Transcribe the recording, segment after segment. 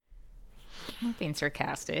I'm being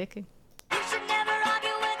sarcastic. You should never argue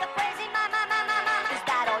with a crazy mama. Is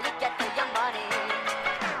that all you get for your money?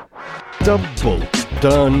 Double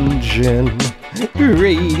Dungeon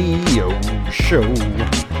Radio Show.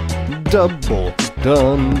 Double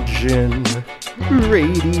Dungeon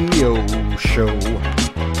Radio Show.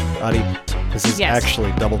 Adi, this is Yes.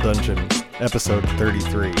 actually Double Dungeon episode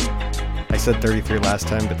 33. I said 33 last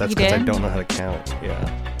time, but that's You because I did? don't know how to count.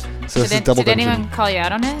 Yeah. So this is Did Double Dungeon anyone call you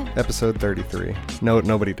out on it? episode 33. No,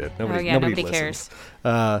 nobody did. Nobody Nobody listens. cares.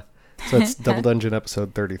 So it's Double Dungeon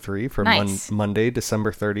episode 33 for Nice. Monday,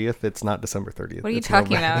 December 30th. It's not December 30th. What are you It's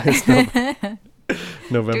talking It's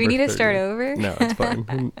November Do we need to 30th. start over? No, it's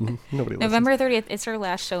fine. Nobody listens. November 30th. It's our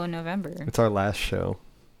last show in November. It's our last show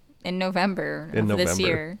In November in of November. this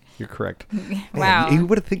year. You're correct. Wow. Man, you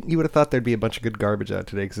would have thought there'd be a bunch of good garbage out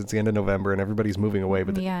today because it's the end of November and everybody's moving away.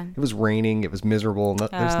 But Yeah. it was raining. It was miserable.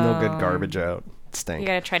 There's no good Oh. garbage out. It stank. You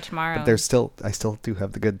gotta try tomorrow. But I still do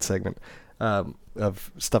have the good segment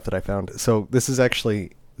of stuff that I found. So this is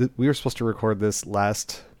actually, we were supposed to record this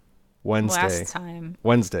last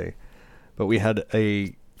Wednesday, but we had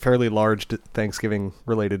a fairly large Thanksgiving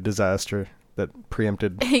related disaster that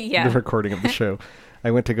preempted Yeah. the recording of the show. I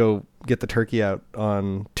went to go get the turkey out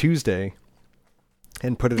on Tuesday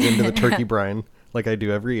and put it into the turkey brine like I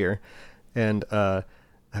do every year. And I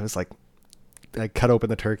was like, I cut open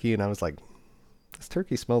the turkey and I was like, this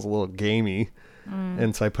turkey smells a little gamey.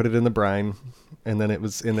 And so I put it in the brine and then it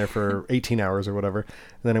was in there for 18 hours or whatever.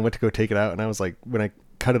 And then I went to go take it out and I was like, when I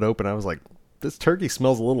cut it open, I was like, this turkey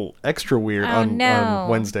smells a little extra weird on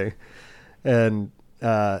Wednesday. And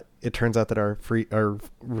it turns out that our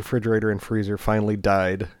refrigerator and freezer finally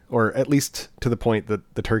died, or at least to the point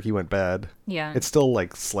that the turkey went bad. Yeah. It's still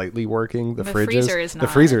like slightly working. The fridge freezer is The not.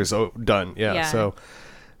 freezer is done. Yeah. Yeah. So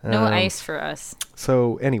no ice for us.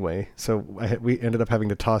 so anyway, we ended up having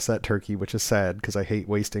to toss that turkey, which is sad because I hate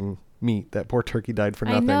wasting meat. That poor turkey died for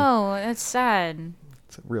nothing. I know. That's sad.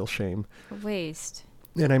 It's a real shame. Waste.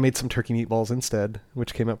 And I made some turkey meatballs instead,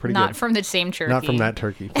 which came out pretty Not good. from the same turkey. Not from that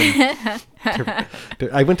turkey.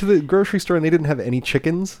 I went to the grocery store and they didn't have any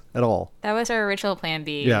chickens at all. That was our original plan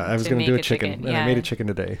B. Yeah, I was going to do a make chicken. And I made a chicken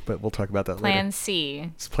today, but we'll talk about that Plan later.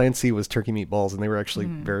 C. Plan C was turkey meatballs, and they were actually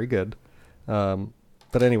very good.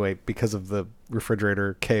 But anyway, because of the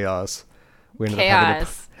refrigerator chaos, we ended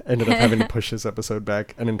up having to push this episode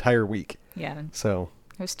back an entire week. Yeah. So,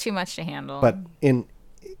 It was too much to handle. but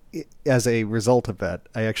as a result of that,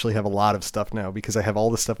 I actually have a lot of stuff now because I have all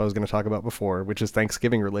the stuff I was going to talk about before, which is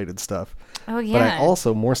Thanksgiving related stuff. Oh, yeah. But I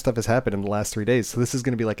also, more stuff has happened in the last 3 days. So this is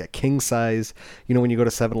going to be like a king size, when you go to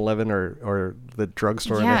 7-Eleven or the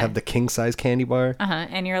drugstore and they Yeah. have the king size candy bar.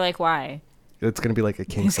 And you're like, why? It's going to be like a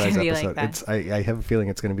king It's size gonna be like episode. that. I have a feeling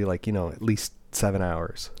it's going to be like, at least 7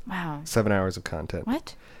 hours. Wow. 7 hours of content.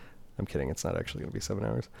 What? I'm kidding. It's not actually going to be 7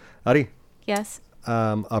 hours. Adi, Yes.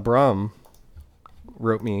 Abram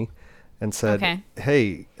wrote me and said, Okay.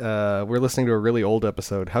 hey, we're listening to a really old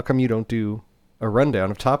episode. How come you don't do a rundown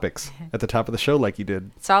of topics at the top of the show like you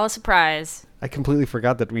did? It's all a surprise. I completely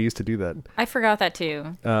forgot that we used to do that. I forgot that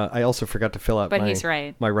too. I also forgot to fill out But he's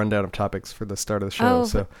right. my rundown of topics for the start of the show. Oh,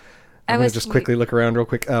 So I I'm going was- to just quickly look around real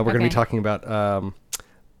quick. We're going to be Okay. talking about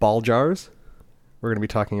ball jars. We're going to be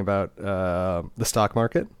talking about the stock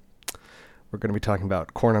market. We're going to be talking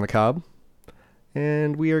about corn on the cob.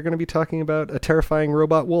 And we are going to be talking about a terrifying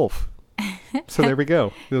robot wolf. So there we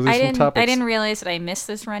go. Those are some topics. I didn't realize that I missed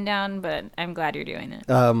this rundown, but I'm glad you're doing it.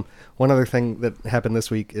 One other thing that happened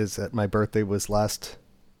this week is that my birthday was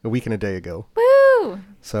a week and a day ago. Woo!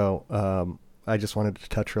 So I just wanted to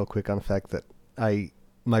touch real quick on the fact that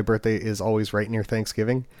my birthday is always right near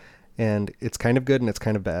Thanksgiving, and it's kind of good and it's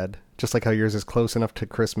kind of bad. Just like how yours is close enough to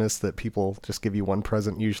Christmas that people just give you one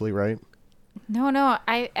present usually, right? No.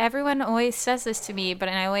 Everyone always says this to me, but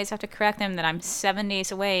I always have to correct them that I'm 7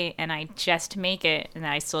 days away and I just make it and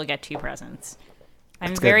I still get 2 presents. I'm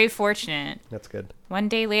That's good. very fortunate. That's good. 1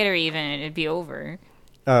 day later, even, it'd be over.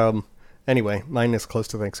 Anyway, mine is close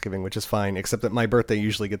to Thanksgiving, which is fine, except that my birthday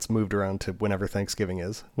usually gets moved around to whenever Thanksgiving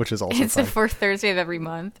is, which is also It's fine. the fourth Thursday of every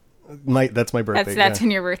month. That's my birthday. That's yeah.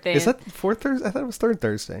 when your birthday Is that fourth Thursday? I thought it was third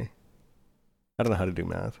Thursday. I don't know how to do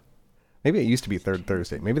math. Maybe it used to be third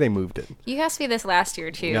Thursday. Maybe they moved it. You asked me this last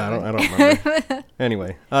year, too. Yeah, I don't remember.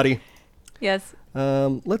 Anyway, Adi, Yes.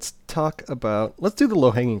 let's do the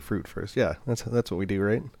low-hanging fruit first. Yeah, that's what we do,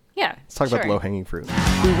 right? Yeah. Let's talk about sure. low-hanging fruit.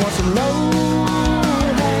 We want some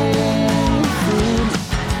low-hanging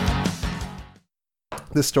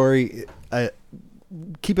fruit. This story,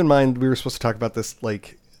 keep in mind, we were supposed to talk about this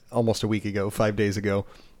like almost a week ago, 5 days ago.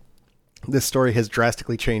 This story has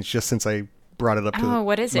drastically changed just since I brought it up to Oh,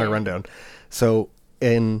 what is my it? rundown. So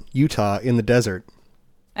in Utah in the desert,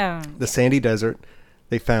 Oh, the sandy desert,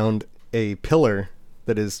 they found a pillar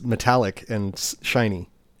that is metallic and shiny,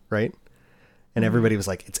 right? And everybody was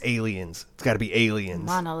like, it's aliens. It's got to be aliens.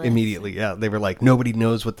 Monolith. Immediately. Yeah. They were like, nobody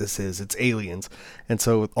knows what this is. It's aliens. And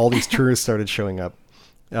so all these tourists started showing up.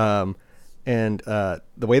 The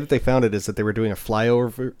way that they found it is that they were doing a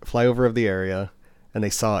flyover of the area, and they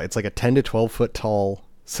saw it's like a 10 to 12 foot tall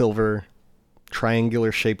silver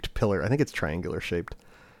triangular shaped pillar. I think it's triangular shaped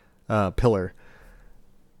pillar.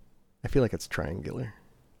 I feel like it's triangular.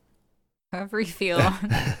 however you feel.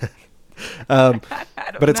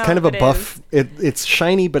 But it's know kind of if a it buff. It's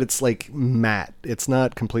shiny, but it's like matte. It's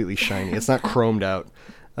not completely shiny. It's not chromed out.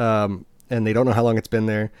 And they don't know how long it's been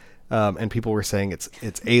there. And people were saying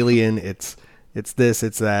it's alien. It's this.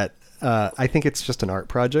 It's that. I think it's just an art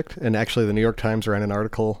project. And actually, the New York Times ran an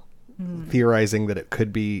article theorizing that it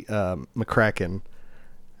could be McCracken.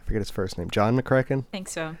 I forget his first name. John McCracken. I think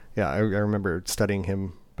so. Yeah, I remember studying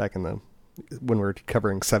him back when we were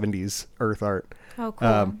covering 70s Earth art. Oh,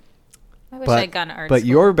 cool. I wish I'd gone to art But school.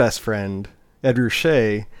 your best friend, Ed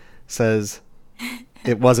Ruscha, says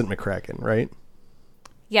it wasn't McCracken, right?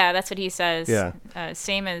 Yeah, that's what he says. Yeah.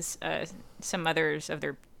 Same as some others of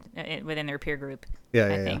their within their peer group. Yeah, I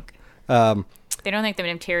yeah, think. yeah. They don't think the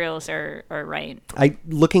materials are right.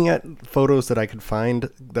 Looking at photos that I could find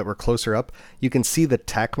that were closer up, you can see the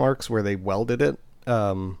tack marks where they welded it.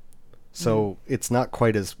 So it's not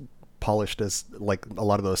quite as polished as like a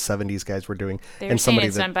lot of those 70s guys were doing. They were saying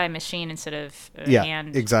it's done by machine instead of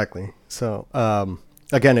hand. Exactly. So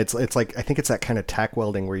again, it's like I think it's that kind of tack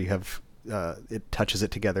welding where you have it touches it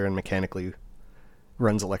together and mechanically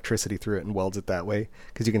runs electricity through it and welds it that way,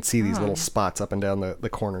 because you can see these little spots up and down the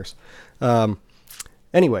corners.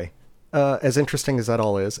 Anyway, as interesting as that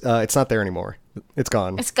all is, it's not there anymore. It's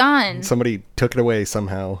gone. It's gone. Somebody took it away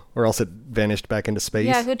somehow, or else it vanished back into space.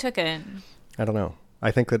 Yeah, who took it? I don't know. I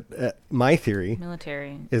think that my theory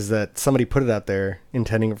Military. is that somebody put it out there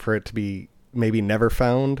intending for it to be maybe never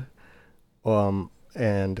found.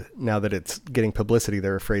 And now that it's getting publicity,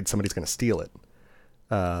 they're afraid somebody's going to steal it.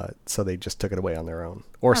 So they just took it away on their own,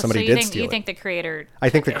 or somebody did steal it. You think the creator? I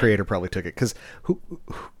think the creator probably took it, because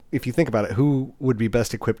if you think about it, who would be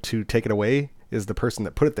best equipped to take it away is the person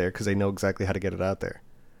that put it there, because they know exactly how to get it out there.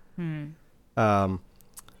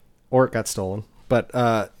 Or it got stolen.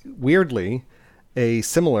 But weirdly, a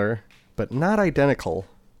similar but not identical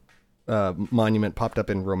monument popped up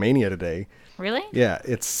in Romania today. Really? Yeah,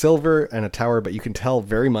 it's silver and a tower, but you can tell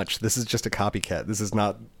very much this is just a copycat. This is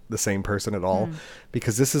not the same person at all,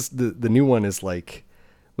 because this is the new one is like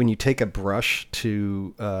when you take a brush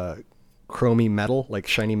to chromy metal, like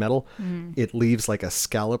shiny metal, it leaves like a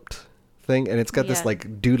scalloped thing, and it's got this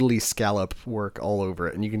like doodly scallop work all over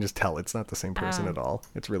it, and you can just tell it's not the same person at all.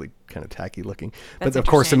 It's really kind of tacky looking. That's but of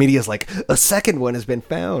course the interesting. media's like, a second one has been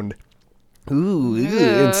found. Ooh,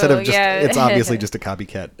 instead of just, yeah. it's obviously just a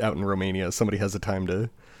copycat out in Romania. Somebody has the time to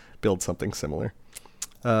build something similar.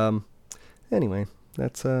 Anyway,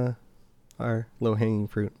 that's our low-hanging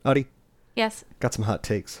fruit. Audie, Yes. got some hot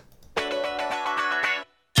takes.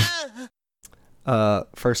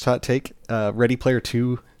 First hot take, Ready Player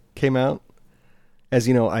 2 came out. As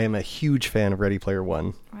you know, I am a huge fan of Ready Player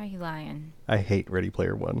 1. Why are you lying? I hate Ready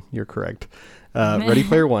Player 1. You're correct. Ready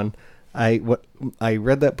Player 1, I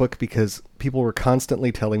read that book because people were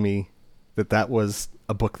constantly telling me that was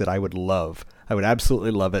a book that I would love. I would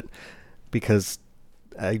absolutely love it, because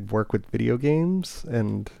I work with video games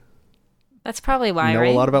and That's probably why, know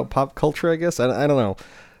right? a lot about pop culture, I guess. I don't know.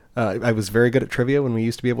 I was very good at trivia when we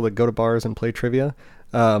used to be able to go to bars and play trivia.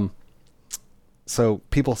 So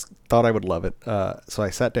people thought I would love it. So I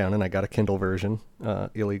sat down and I got a Kindle version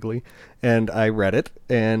illegally, and I read it,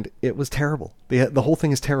 and it was terrible. The whole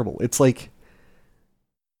thing is terrible. It's like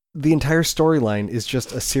the entire storyline is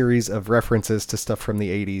just a series of references to stuff from the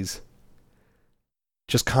 80s,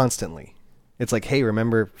 just constantly. It's like, hey,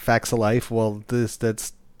 remember Facts of Life? Well,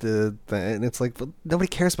 that's and it's like, well, nobody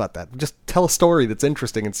cares about that. Just tell a story that's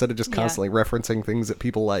interesting instead of just constantly referencing things that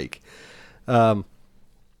people like.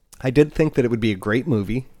 I did think that it would be a great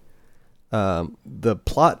movie. The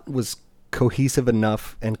plot was cohesive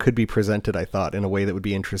enough and could be presented, I thought, in a way that would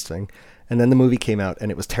be interesting. And then the movie came out, and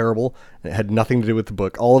it was terrible. And it had nothing to do with the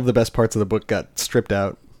book. All of the best parts of the book got stripped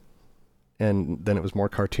out, and then it was more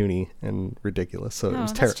cartoony and ridiculous. So it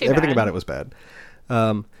was terrible. Everything about it was bad.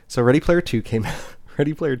 So Ready Player 2 came out.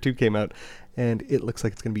 Ready Player 2 came out, and it looks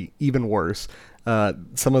like it's going to be even worse.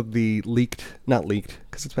 Some of the not leaked,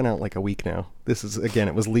 because it's been out like a week now. This is, again,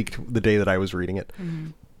 it was leaked the day that I was reading it.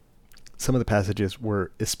 some of the passages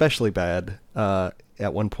were especially bad.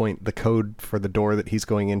 At one point, the code for the door that he's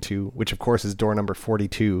going into, which of course is door number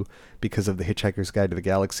 42 because of the Hitchhiker's Guide to the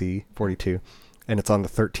Galaxy 42, and it's on the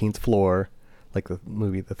 13th floor, like the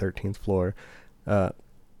movie The 13th Floor.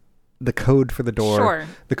 The code for the door, Sure.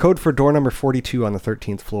 the code for door number 42 on the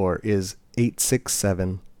 13th floor is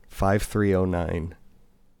 867-5309.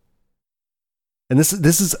 And this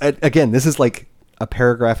is again, this is like a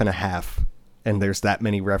paragraph and a half, and there's that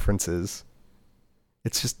many references.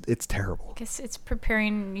 It's terrible. I guess it's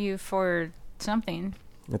preparing you for something.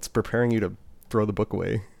 It's preparing you to throw the book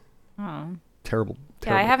away. Oh. Terrible.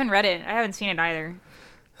 Yeah, I haven't read it. I haven't seen it either.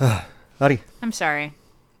 Adi, I'm sorry.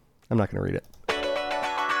 I'm not going to read it.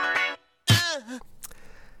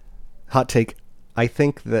 Hot take. I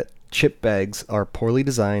think that chip bags are poorly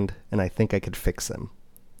designed, and I think I could fix them.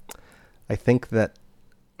 I think that...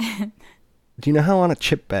 Do you know how on a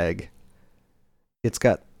chip bag, it's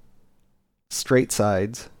got straight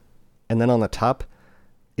sides, and then on the top,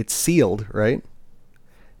 it's sealed, right?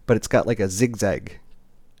 But it's got like a zigzag.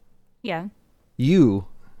 Yeah. You,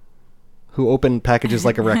 who open packages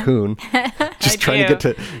like a raccoon, just trying to get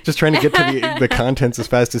to the contents as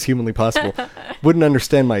fast as humanly possible, wouldn't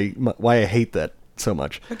understand my why I hate that so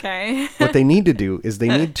much. Okay. What they need to do is they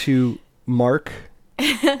need to mark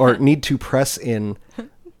or need to press in,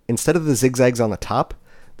 instead of the zigzags on the top,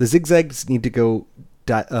 the zigzags need to go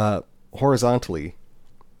horizontally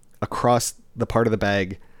across the part of the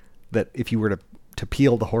bag that if you were to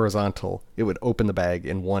peel the horizontal, it would open the bag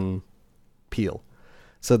in one peel.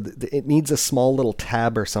 So it needs a small little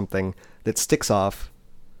tab or something that sticks off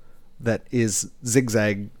that is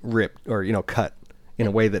zigzag ripped or, cut in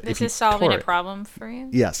a way that This if you is solving tore a it- problem for you?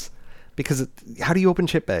 Yes. Because how do you open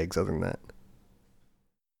chip bags other than that?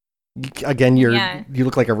 Again, you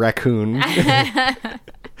look like a raccoon.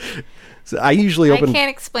 So I usually I open can't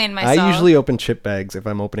explain myself. I usually open chip bags if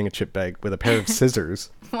I'm opening a chip bag with a pair of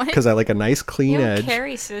scissors What? because I like a nice clean You don't edge.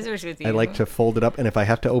 carry scissors with you. I like to fold it up, and if I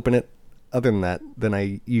have to open it other than that, then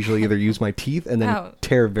I usually either use my teeth and then Oh,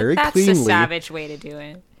 tear but very that's cleanly. a savage way to do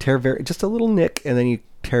it. Just a little nick, and then you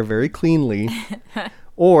tear very cleanly.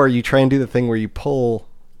 Or you try and do the thing where you pull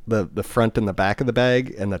the front and the back of the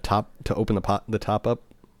bag and the top to open the top up.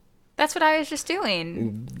 That's what I was just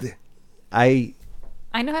doing. I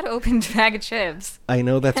I know how to open a bag of chips. I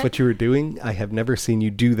know that's what you were doing. I have never seen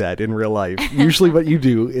you do that in real life. Usually what you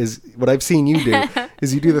do is, what I've seen you do,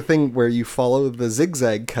 is you do the thing where you follow the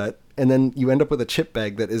zigzag cut, and then you end up with a chip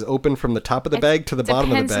bag that is open from the top of the bag to the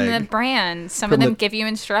bottom of the Depends on bag. the brand. Some From of them the- give you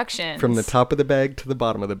instructions. From the top of the bag to the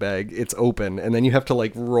bottom of the bag, it's open, and then you have to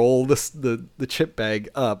like roll the chip bag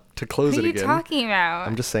up to close What it are you again. talking about?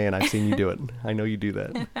 I'm just saying, I've seen you do it. I know you do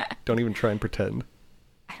that. Don't even try and pretend.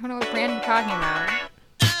 I don't know what brand you're talking about.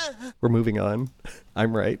 We're moving on.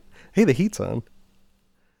 I'm right. Hey, the heat's on.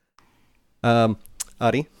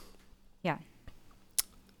 Adi, Yeah.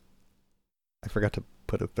 I forgot to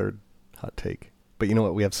put a third hot take. But you know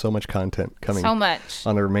what? We have so much content coming So much.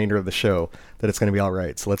 on the remainder of the show that it's going to be all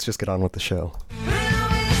right. So let's just get on with the show.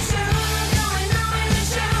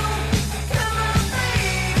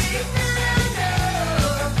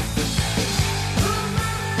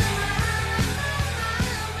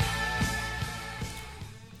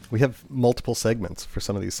 We have multiple segments for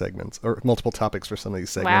some of these segments, or multiple topics for some of these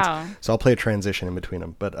segments. Wow. So I'll play a transition in between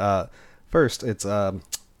them. But first, it's We're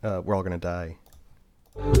All Gonna Die.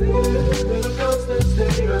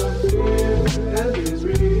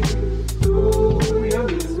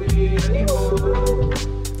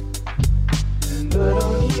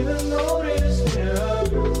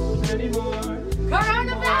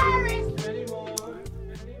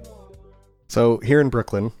 So here in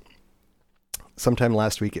Brooklyn, sometime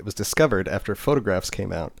last week, it was discovered after photographs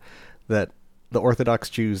came out that the Orthodox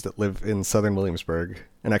Jews that live in southern Williamsburg,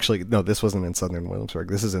 and actually, no, this wasn't in southern Williamsburg,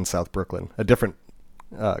 this is in South Brooklyn, a different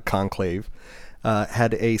conclave,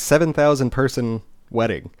 had a 7,000 person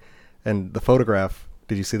wedding. And the photograph,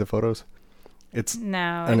 did you see the photos? It's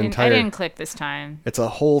No, an I entire- didn't click this time. It's a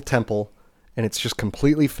whole temple, and it's just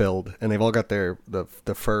completely filled, and they've all got the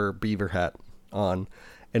fur beaver hat on,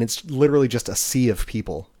 and it's literally just a sea of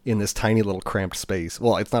people in this tiny little cramped space.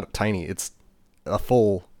 Well, it's not tiny, it's a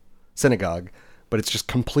full synagogue, but it's just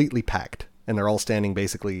completely packed, and they're all standing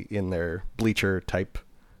basically in their bleacher type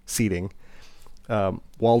seating,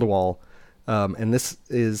 wall to wall, and this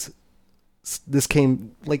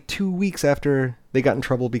came like 2 weeks after they got in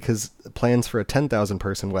trouble because plans for a 10,000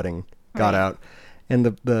 person wedding got Right. out, and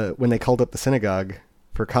the when they called up the synagogue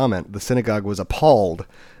for comment, the synagogue was appalled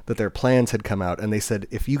that their plans had come out, and they said,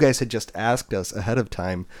 if you guys had just asked us ahead of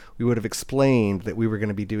time, we would have explained that we were going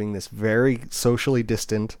to be doing this very socially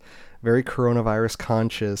distant, very coronavirus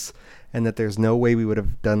conscious, and that there's no way we would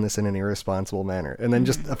have done this in an irresponsible manner. And then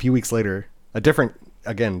just a few weeks later, a different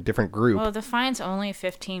group. Well, the fine's only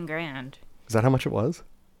 $15,000. Is that how much it was?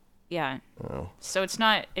 Yeah. Oh. So it's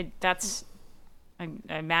not. That's. I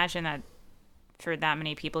imagine that for that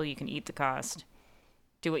many people, you can eat the cost.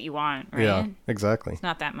 Do what you want, right? Yeah, exactly. It's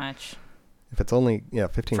not that much. If it's only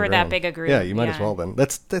 15 for grand. that big a group. Yeah, you might as well then.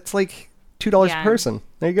 That's like $2 a person.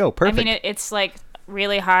 There you go. Perfect. I mean, it's like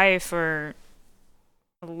really high for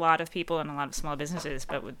a lot of people and a lot of small businesses,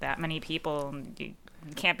 but with that many people, it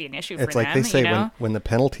can't be an issue for them. It's like they say, you know? when the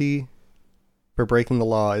penalty for breaking the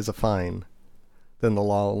law is a fine, then the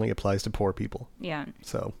law only applies to poor people. Yeah.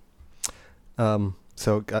 So,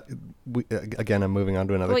 again, I'm moving on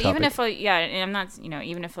to another topic. Well, even if, and I'm not,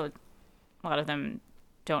 even if a lot of them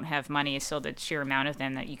don't have money, it's still the sheer amount of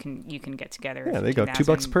them that you can get together. Yeah, there you go. $2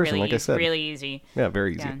 a person, really like I said. Really easy. Yeah,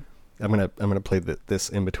 very easy. Yeah. I'm gonna play this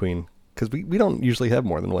in between because we don't usually have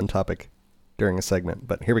more than one topic during a segment,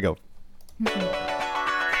 but here we go.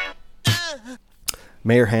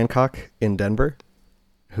 Mayor Hancock in Denver,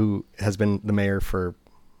 who has been the mayor for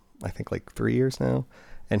I think like 3 years now,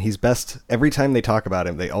 and he's best every time they talk about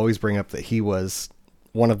him, they always bring up that he was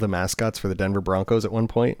one of the mascots for the Denver Broncos at one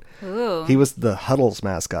point. Ooh. He was the Huddles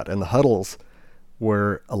mascot, and the Huddles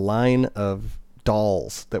were a line of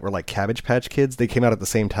dolls that were like Cabbage Patch Kids. They came out at the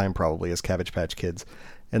same time probably as Cabbage Patch Kids,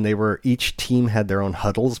 and each team had their own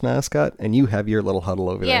Huddles mascot, and you have your little Huddle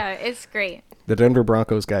over there. Yeah, it's great. The Denver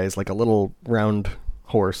Broncos guy is like a little round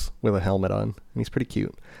horse with a helmet on, and he's pretty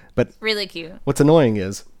cute. But really cute. What's annoying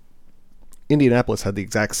is Indianapolis had the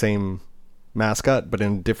exact same mascot, but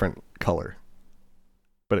in a different color.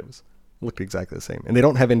 But it looked exactly the same. And they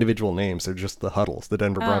don't have individual names. They're just the Huddles, the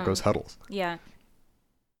Denver Broncos Huddles. Yeah.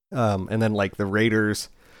 And then like the Raiders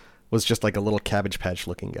was just like a little Cabbage Patch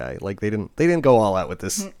looking guy. Like they didn't go all out with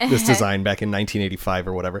this design back in 1985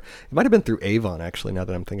 or whatever. It might have been through Avon actually, now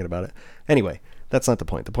that I'm thinking about it. Anyway, that's not the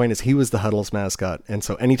point. The point is he was the Huddles mascot, and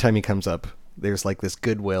so anytime he comes up, there's like this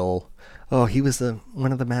goodwill. Oh, he was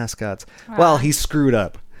one of the mascots. Wow. Well, he screwed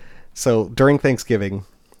up. So during Thanksgiving,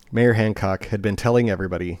 Mayor Hancock had been telling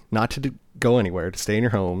everybody not to go anywhere, to stay in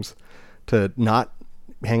your homes, to not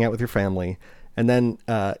hang out with your family. And then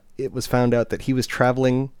it was found out that he was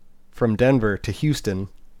traveling from Denver to Houston,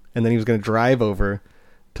 and then he was going to drive over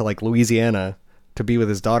to like Louisiana to be with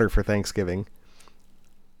his daughter for Thanksgiving.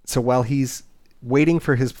 So while he's waiting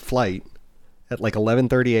for his flight at like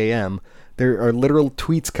 11:30 a.m., there are literal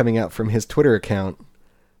tweets coming out from his Twitter account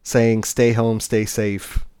saying, "Stay home, stay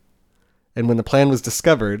safe." And when the plan was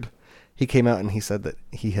discovered, he came out and he said that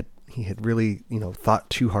he had really, thought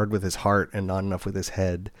too hard with his heart and not enough with his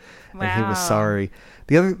head. Wow. And he was sorry.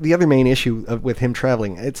 The other main issue with him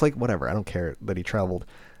traveling, it's like, whatever, I don't care that he traveled.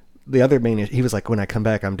 The other main issue, he was like, when I come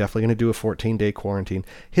back, I'm definitely going to do a 14-day quarantine.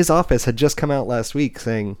 His office had just come out last week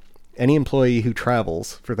saying any employee who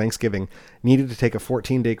travels for Thanksgiving needed to take a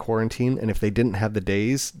 14-day quarantine, and if they didn't have the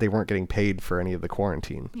days, they weren't getting paid for any of the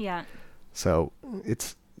quarantine. Yeah. So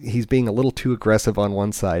he's being a little too aggressive on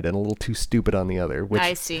one side and a little too stupid on the other. Which,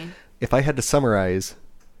 I see. If I had to summarize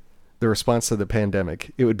the response to the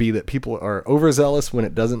pandemic, it would be that people are overzealous when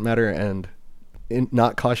it doesn't matter and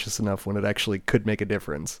not cautious enough when it actually could make a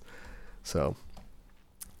difference. So,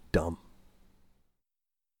 dumb.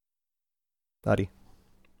 Adi.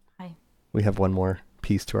 Hi. We have one more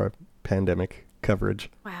piece to our pandemic coverage.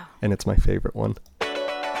 Wow. And it's my favorite one.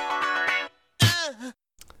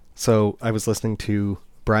 So I was listening to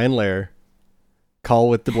Brian Lehrer call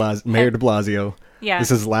with Mayor de Blasio. Yeah.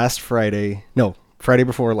 This is Friday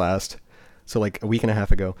before last. So like a week and a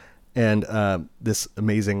half ago. And this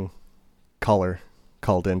amazing caller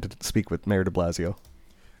called in to speak with Mayor de Blasio.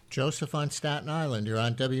 Joseph on Staten Island. You're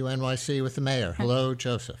on WNYC with the mayor. Hello,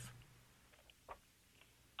 Joseph.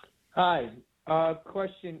 Hi.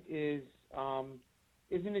 Question is,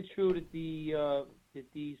 isn't it true that that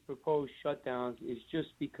these proposed shutdowns is just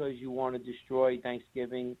because you want to destroy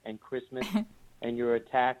Thanksgiving and Christmas and your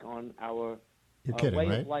attack on our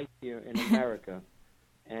way of life here in America,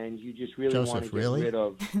 and you just really want to get rid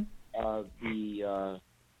of the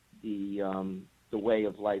way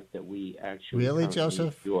of life that we actually really,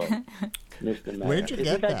 Joseph? enjoy, Mr. Mayor. Where'd you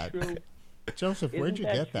get that? True? Joseph, where'd you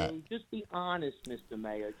get that? Just be honest, Mr.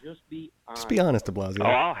 Mayor. Just be honest. Just be honest, de Blasio. Oh,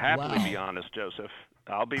 I'll happily be honest, Joseph.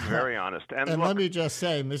 I'll be very honest. And look, let me just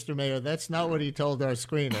say, Mr. Mayor, that's not what he told our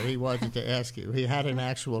screener. He wanted to ask you. He had an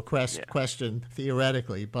actual question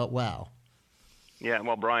theoretically, but wow. Yeah,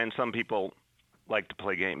 well, Brian, some people like to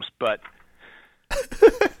play games, but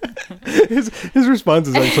his response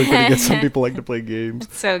is actually going to get some people like to play games.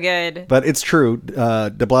 So good. But it's true.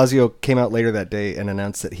 De Blasio came out later that day and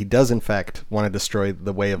announced that he does, in fact, want to destroy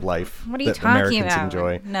the way of life What are you that talking Americans about?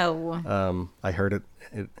 enjoy. No. I heard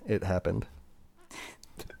it happened.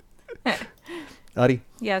 Adi,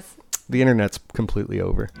 Yes. the internet's completely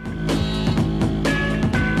over. I'll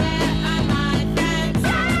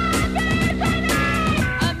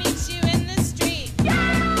meet you in the street.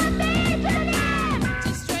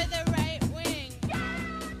 Destroy the right wing.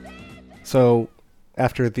 So,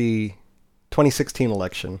 after the 2016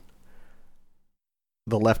 election,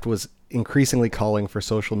 the left was increasingly calling for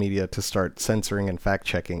social media to start censoring and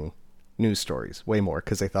fact-checking news stories way more,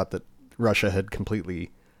 because they thought that Russia had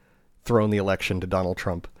completely thrown the election to Donald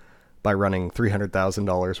Trump by running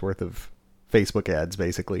 $300,000 worth of Facebook ads,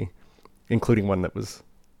 basically, including one that was...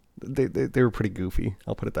 They were pretty goofy,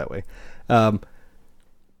 I'll put it that way.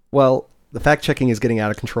 Well, the fact-checking is getting out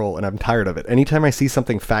of control, and I'm tired of it. Anytime I see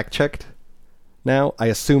something fact-checked now, I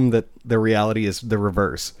assume that the reality is the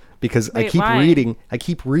reverse. Because Wait, I keep why?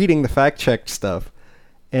 reading the fact-checked stuff,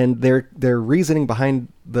 and their reasoning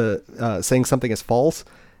behind the saying something is false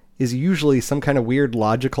is usually some kind of weird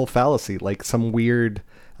logical fallacy, like some weird...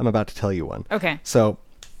 I'm about to tell you one. Okay. So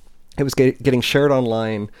it was getting shared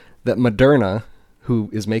online that Moderna, who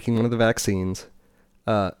is making one of the vaccines,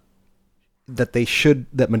 that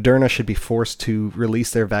Moderna should be forced to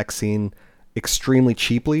release their vaccine extremely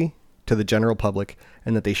cheaply to the general public,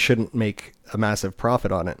 and that they shouldn't make a massive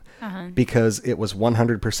profit on it because it was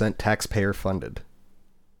 100% taxpayer funded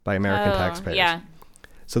by American taxpayers. Yeah.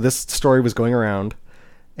 So this story was going around,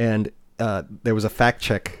 and there was a fact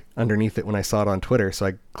check underneath it when I saw it on Twitter. So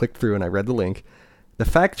I clicked through and I read the link. The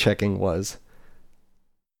fact checking was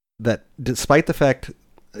that despite the fact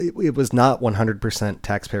it was not 100%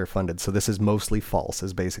 taxpayer funded, so this is mostly false,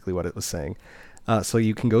 is basically what it was saying. So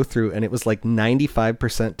you can go through, and it was like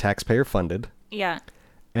 95% taxpayer funded. Yeah.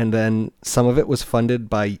 And then some of it was funded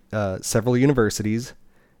by several universities.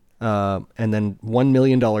 And then $1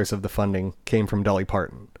 million of the funding came from Dolly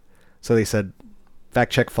Parton. So they said,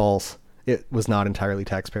 fact check false. It was not entirely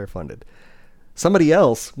taxpayer funded. Somebody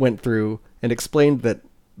else went through and explained that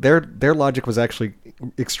their logic was actually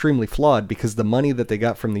extremely flawed, because the money that they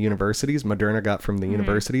got from the universities, Moderna got from the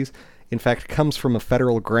universities, in fact, comes from a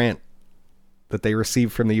federal grant that they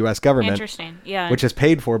received from the U.S. government. Interesting. Yeah. Which is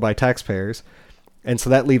paid for by taxpayers. And so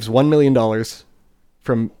that leaves $1 million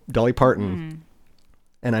from Dolly Parton.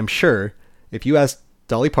 And I'm sure if you ask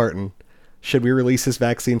Dolly Parton, should we release this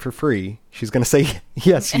vaccine for free? She's going to say,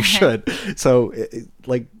 yes, you should. So,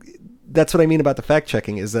 that's what I mean about the fact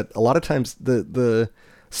checking, is that a lot of times the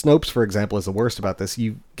Snopes, for example, is the worst about this.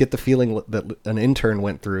 You get the feeling that an intern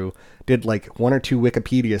went through, did like 1 or 2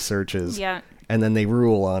 Wikipedia searches, and then they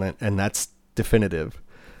rule on it, and that's definitive.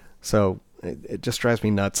 So it just drives me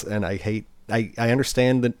nuts, and I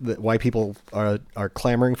understand that why people are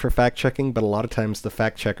clamoring for fact checking, but a lot of times the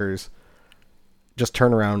fact checkers just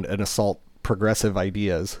turn around and assault progressive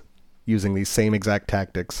ideas using these same exact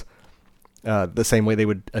tactics, the same way they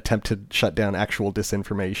would attempt to shut down actual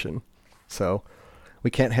disinformation. So we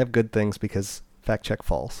can't have good things because fact check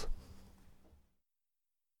false.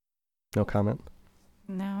 No comment?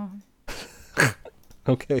 No.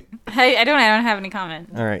 Okay. I don't have any comment.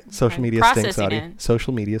 All right. Social I'm media stinks, processing Audie. it.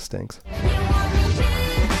 Social media stinks.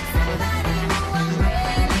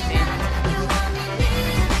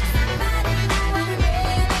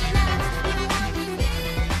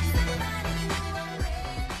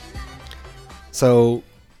 So,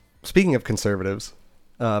 speaking of conservatives,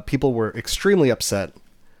 people were extremely upset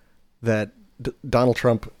that Donald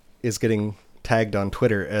Trump is getting tagged on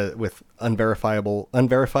Twitter with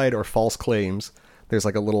unverified or false claims. There's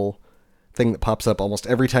like a little thing that pops up almost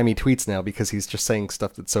every time he tweets now, because he's just saying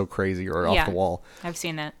stuff that's so crazy or off the wall. I've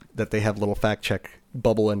seen that. That they have a little fact check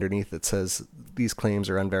bubble underneath that says these claims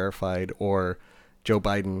are unverified, or Joe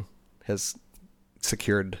Biden has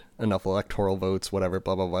secured enough electoral votes, whatever,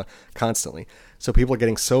 blah, blah, blah, constantly. So people are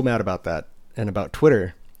getting so mad about that, and about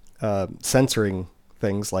Twitter censoring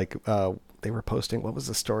things like they were posting, what was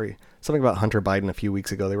the story? Something about Hunter Biden a few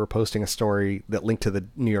weeks ago. They were posting a story that linked to the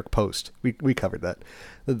New York Post. We covered that.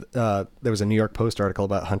 There was a New York Post article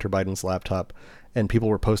about Hunter Biden's laptop, and people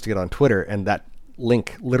were posting it on Twitter, and that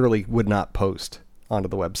link literally would not post onto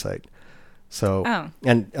the website. So,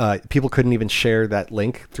 and people couldn't even share that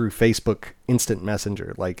link through Facebook Instant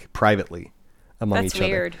Messenger, like privately among each other.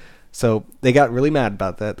 That's weird. So they got really mad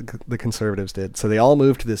about that. The conservatives did. So they all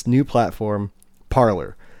moved to this new platform,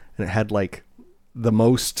 Parler, and it had like the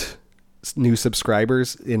most new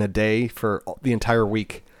subscribers in a day for the entire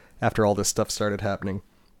week. after all this stuff started happening.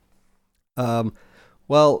 Parler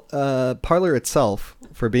itself,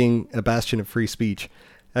 for being a bastion of free speech,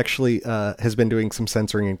 actually has been doing some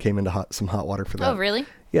censoring and came into some hot water for that. Oh, really?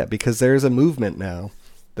 Yeah, because there's a movement now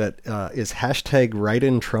that is hashtag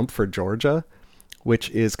 #WriteInTrump for Georgia, which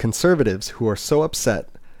is conservatives who are so upset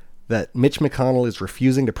that Mitch McConnell is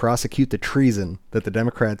refusing to prosecute the treason that the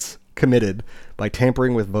Democrats committed by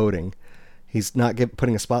tampering with voting. He's not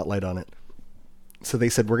putting a spotlight on it. So they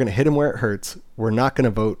said, we're going to hit him where it hurts. We're not going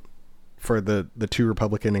to vote for the two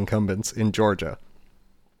Republican incumbents in Georgia.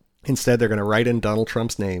 Instead, they're going to write in Donald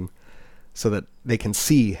Trump's name so that they can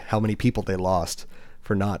see how many people they lost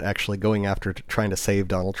for not actually going after trying to save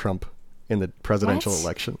Donald Trump in the presidential What?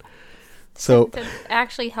 election. So Did it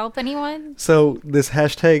actually help anyone? So this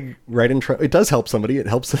hashtag #WriteInTrump, it does help somebody. It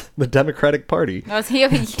helps the Democratic Party Oh, yeah,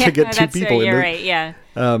 to get two that's people right. in You're there. right. Yeah.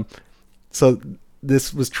 So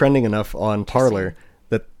this was trending enough on Parler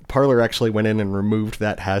that Parler actually went in and removed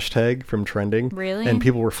that hashtag from trending. Really? And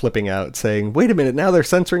people were flipping out saying, wait a minute, now they're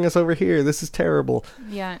censoring us over here. This is terrible.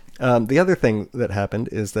 Yeah. The other thing that happened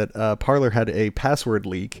is that Parler had a password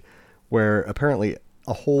leak where apparently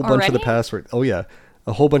a whole bunch of the Already? passwords,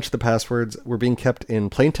 a whole bunch of the passwords were being kept in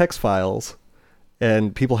plain text files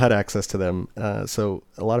and people had access to them. So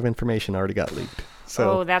a lot of information already got leaked.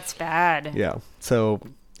 So Oh, that's bad. yeah. So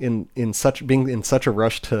in such a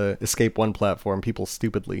rush to escape one platform, people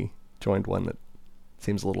stupidly joined one that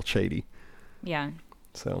seems a little shady. Yeah.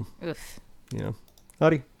 So, Oof.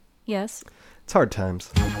 Audie, Yes. it's hard times.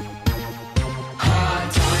 Gonna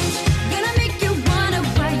make you wonder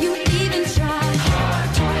why you even try.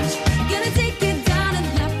 Hard times. Gonna take you down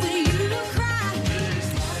and left for you to cry.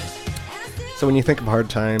 So when you think of hard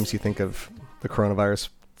times, you think of the coronavirus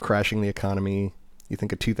crashing the economy. You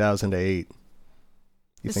think of 2008.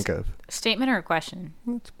 You Is- think of... Statement or a question?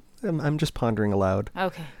 I'm just pondering aloud.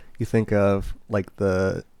 Okay. You think of like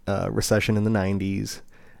the recession in the 90s.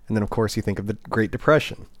 And then, of course, you think of the Great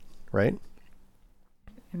Depression, right?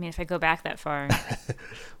 I mean, if I go back that far.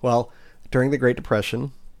 Well, during the Great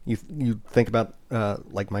Depression, you think about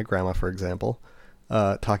like my grandma, for example,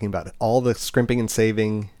 talking about all the scrimping and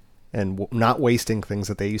saving and not wasting things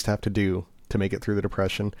that they used to have to do to make it through the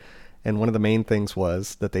Depression. And one of the main things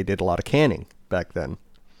was that they did a lot of canning back then.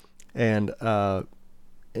 And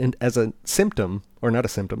as a symptom, or not a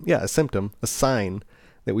symptom, a symptom, a sign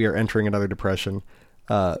that we are entering another depression,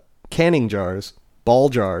 canning jars, ball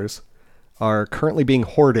jars, are currently being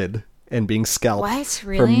hoarded and being scalped What? for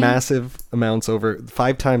Really? massive amounts, over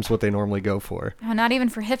 5 times what they normally go for. Oh, not even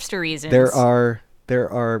for hipster reasons. There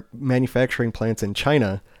are manufacturing plants in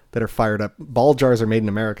China that are fired up. Ball jars are made in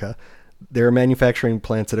America. There are manufacturing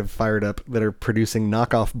plants that have fired up that are producing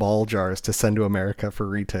knockoff ball jars to send to America for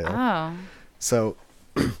retail. Oh. So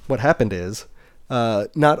what happened is,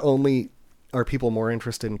 not only are people more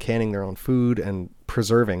interested in canning their own food and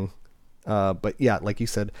preserving, but yeah, like you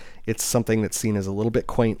said, it's something that's seen as a little bit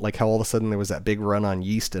quaint, like how all of a sudden there was that big run on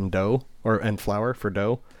yeast and dough, and flour for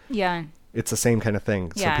dough. Yeah. It's the same kind of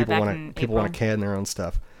thing. So Yeah, people back want in to want April. to can their own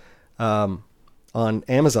stuff. On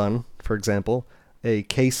Amazon, for example, a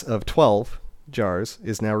case of 12 jars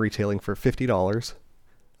is now retailing for $50,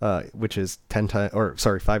 which is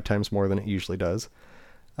 5 times more than it usually does.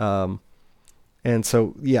 And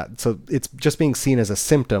so, so it's just being seen as a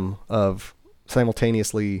symptom of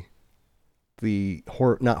simultaneously the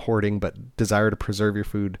not hoarding, but desire to preserve your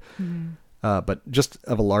food, but just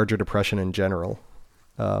of a larger depression in general.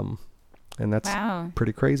 And that's Wow.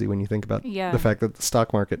 pretty crazy when you think about Yeah. the fact that the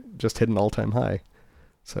stock market just hit an all-time high.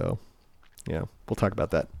 So, yeah, we'll talk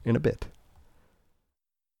about that in a bit.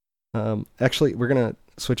 Actually, we're going to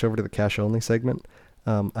switch over to the cash-only segment.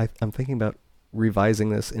 I'm thinking about revising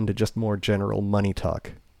this into just more general money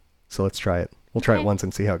talk. So let's try it. We'll try it Okay. once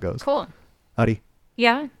and see how it goes. Cool. Audie,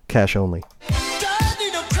 Yeah. cash only. Don't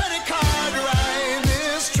need a credit card to ride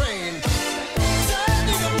this train. Don't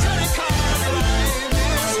need a credit card to ride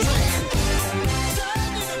this train.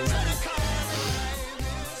 Don't need a credit card to ride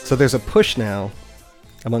this. So there's a push now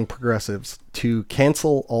among progressives to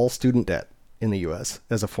cancel all student debt in the U.S.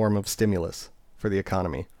 as a form of stimulus for the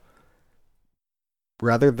economy.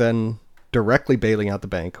 Rather than directly bailing out the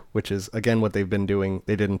bank, which is, again, what they've been doing.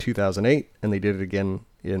 They did in 2008, and they did it again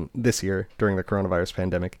in this year during the coronavirus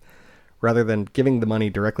pandemic. Rather than giving the money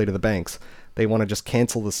directly to the banks, they want to just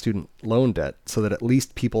cancel the student loan debt so that at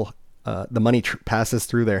least people, the money passes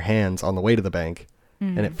through their hands on the way to the bank,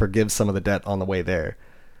 and it forgives some of the debt on the way there.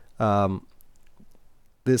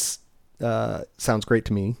 This sounds great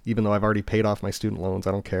to me, even though I've already paid off my student loans.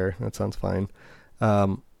 I don't care. That sounds fine.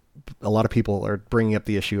 A lot of people are bringing up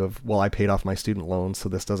the issue of, well, I paid off my student loans, so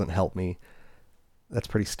this doesn't help me. that's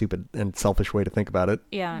pretty stupid and selfish way to think about it.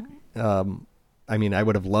 Yeah. I mean, I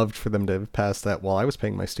would have loved for them to have passed that while I was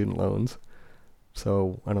paying my student loans.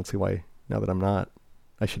 So I don't see why, now that I'm not,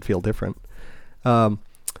 I should feel different.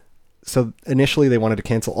 So initially they wanted to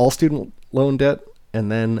cancel all student loan debt,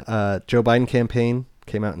 and then Joe Biden campaign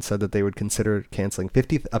came out and said that they would consider canceling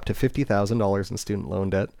up to $50,000 in student loan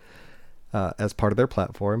debt as part of their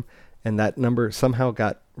platform, and that number somehow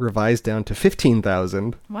got revised down to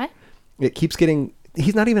 15,000. What? It keeps getting.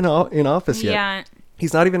 He's not even in office yet. Yeah.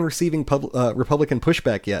 He's not even receiving Republican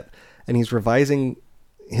pushback yet, and he's revising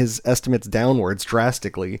his estimates downwards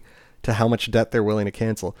drastically to how much debt they're willing to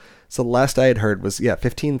cancel. So the last I had heard was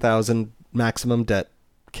 15,000 maximum debt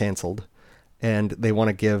canceled, and they want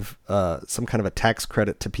to give some kind of a tax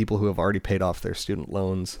credit to people who have already paid off their student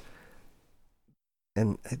loans.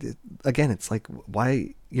 And again, it's like,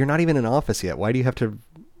 why? You're not even in office yet. Why do you have to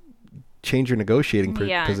change your negotiating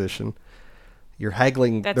position? You're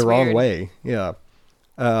haggling That's the wrong weird. way. Yeah.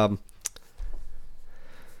 I'm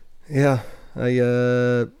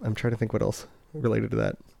trying to think what else related to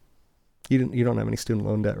that. You don't have any student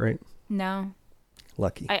loan debt, right? No.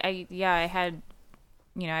 Lucky. I had,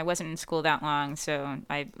 I wasn't in school that long, so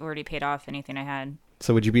I already paid off anything I had.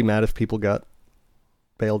 So would you be mad if people got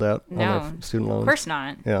bailed out on No. their student loans? Of course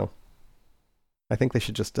not. Yeah. I think they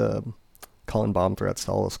should just call in bomb threats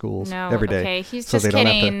to all the schools No, every day. okay, he's so just they don't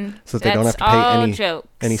kidding. have to, so that they don't have That's to pay all any jokes.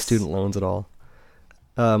 any student loans at all.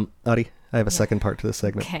 Adi, I have a second part to this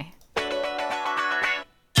segment. Okay.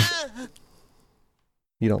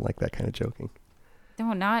 You don't like that kind of joking.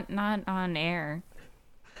 No, not on air.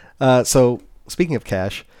 So speaking of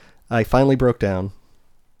cash, I finally broke down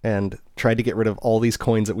and tried to get rid of all these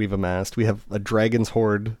coins that we've amassed. We have a dragon's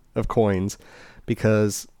hoard of coins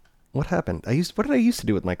because what happened? What did I used to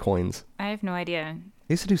do with my coins? I have no idea.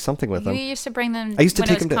 I used to do something with You them. used to bring them I used to when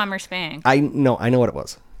take it was them to Commerce Bank. I know what it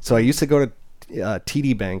was. So I used to go to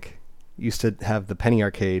TD Bank. Used to have the penny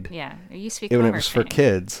arcade. Yeah, it used to be When Commerce it was for Bank.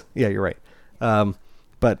 kids. Yeah, you're right.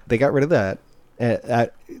 But they got rid of that.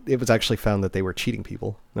 It was actually found that they were cheating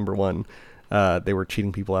people. Number one, they were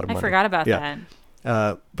cheating people out of I money. forgot about that.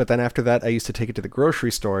 But then after that, I used to take it to the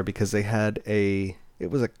grocery store because they had it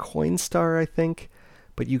was a Coinstar, I think,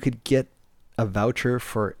 but you could get a voucher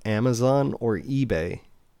for Amazon or eBay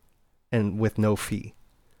and with no fee.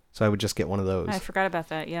 So I would just get one of those. I forgot about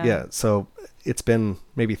that. Yeah. Yeah, so it's been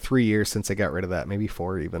maybe 3 years since I got rid of that, maybe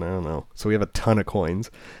 4 even, I don't know. So we have a ton of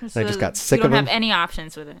coins. And I just got sick you of don't them. have any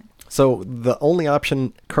options with it. So the only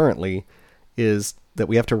option currently is that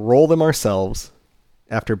we have to roll them ourselves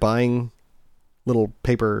after buying little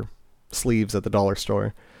paper sleeves at the dollar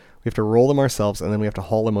store. We have to roll them ourselves, and then we have to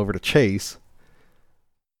haul them over to Chase,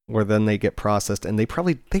 where then they get processed, and they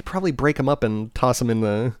probably break them up and toss them in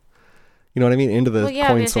the, you know what I mean, into the Well, yeah,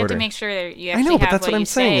 coin because you have sorter. to make sure that you I actually know, but have that's what I'm you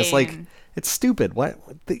saying. It's say like, and- it's stupid.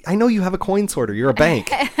 I know you have a coin sorter. You're a bank.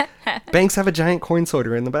 Banks have a giant coin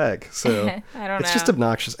sorter in the back. So I don't it's just know.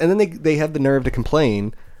 obnoxious. And then they have the nerve to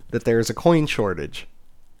complain that there's a coin shortage.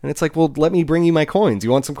 And it's like, well, let me bring you my coins. You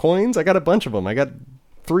want some coins? I got a bunch of them. I got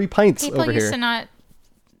 3 pints People over used here. to not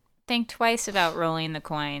think twice about rolling the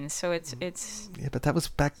coins, so it's Yeah, but that was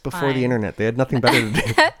back before Fine. the internet. They had nothing better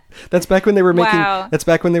to do. That's back when they were making. Wow. That's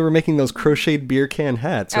back when they were making those crocheted beer can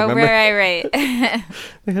hats. oh Remember? right.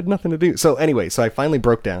 They had nothing to do. So anyway, so I finally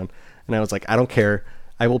broke down, and I was like, I don't care.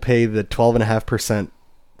 I will pay the 12.5%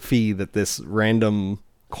 fee that this random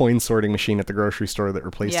coin sorting machine at the grocery store that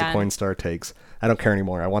replaced Yeah. the Coinstar takes. I don't care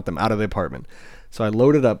anymore. I want them out of the apartment. So I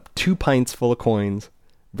loaded up 2 pints full of coins,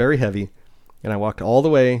 very heavy, and I walked all the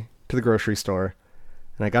way to the grocery store,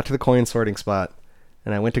 and I got to the coin sorting spot,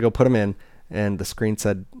 and I went to go put them in, and the screen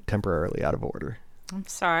said temporarily out of order. I'm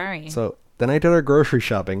sorry. So then I did our grocery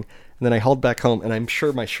shopping, and then I hauled back home, and I'm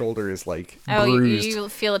sure my shoulder is like oh, bruised. you'll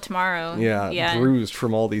feel it tomorrow. Yeah, bruised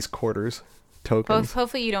from all these quarters tokens.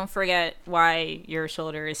 Hopefully you don't forget why your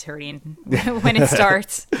shoulder is hurting when it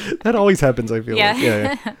starts. That always happens, I feel Yeah. like.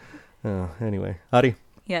 Yeah. Oh, anyway. Adi,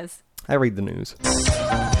 Yes. I read the news.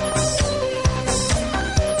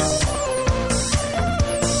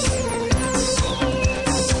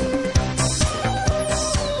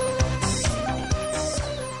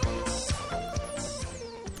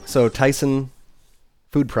 So Tyson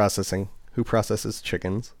Food Processing, who processes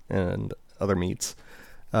chickens and other meats,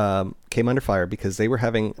 came under fire because they were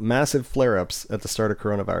having massive flare-ups at the start of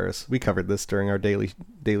coronavirus. We covered this during our daily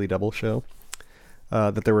double show,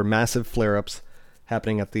 that there were massive flare-ups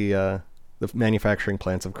happening at the manufacturing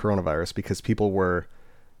plants of coronavirus because people were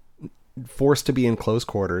forced to be in close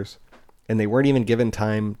quarters, and they weren't even given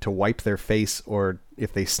time to wipe their face or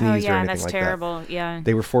if they Oh sneezed or yeah, anything that's like terrible. that. Yeah.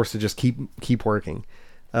 They were forced to just keep working.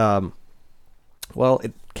 Well,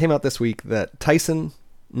 it came out this week that Tyson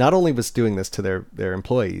not only was doing this to their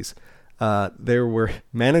employees, there were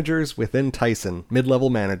managers within Tyson, mid-level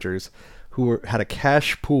managers, who had a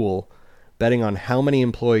cash pool betting on how many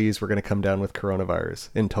employees were going to come down with coronavirus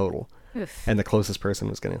in total. Oof. And the closest person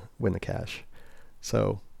was going to win the cash.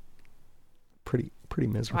 So, pretty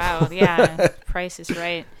miserable. Wow, yeah. Price is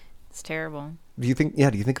Right. It's terrible. Do you think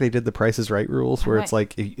they did the Price is Right rules where it's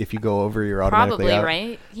like if you go over, you're automatically Probably, out?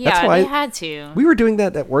 right? That's Yeah, why they had to. We were doing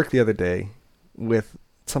that at work the other day with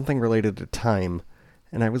something related to time,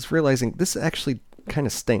 and I was realizing this actually kind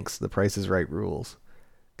of stinks, the Price is Right rules,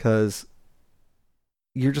 because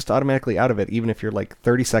you're just automatically out of it, even if you're like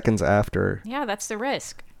 30 seconds after. Yeah, that's the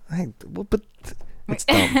risk. But it's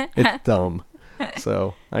dumb. It's dumb.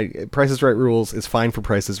 So, Price is Right rules is fine for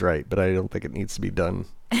Price is Right, but I don't think it needs to be done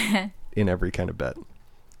in every kind of bet.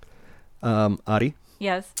 Adi?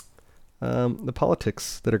 Yes. The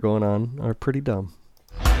politics that are going on are pretty dumb.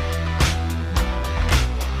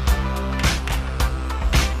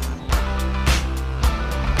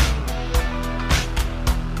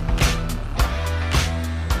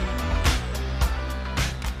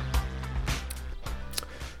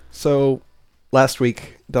 So, last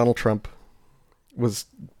week, Donald Trump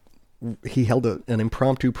held an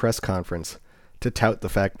impromptu press conference to tout the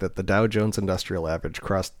fact that the Dow Jones Industrial Average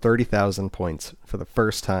crossed 30,000 points for the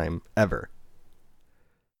first time ever.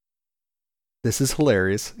 This is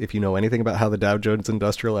hilarious if you know anything about how the Dow Jones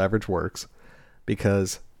Industrial Average works,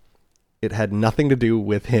 because it had nothing to do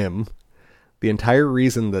with him. The entire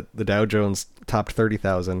reason that the Dow Jones topped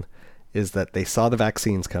 30,000 is that they saw the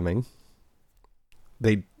vaccines coming.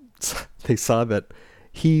 They saw that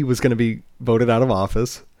he was going to be voted out of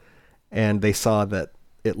office, and they saw that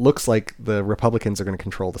it looks like the Republicans are going to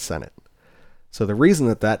control the Senate. So the reason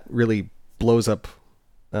that really blows up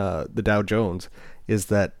the Dow Jones is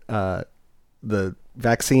that the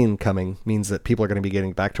vaccine coming means that people are going to be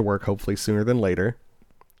getting back to work hopefully sooner than later.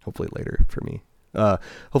 Hopefully later for me.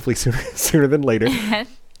 Hopefully sooner than later.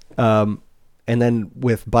 And then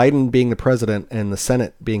with Biden being the president and the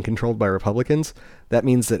Senate being controlled by Republicans, that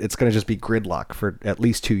means that it's going to just be gridlock for at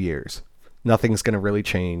least 2 years. Nothing's going to really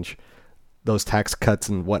change. Those tax cuts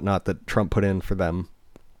and whatnot that Trump put in for them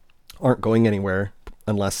aren't going anywhere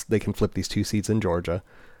unless they can flip these 2 seats in Georgia.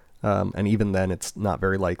 And even then, it's not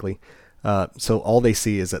very likely. So all they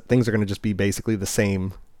see is that things are going to just be basically the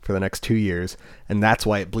same for the next 2 years. And that's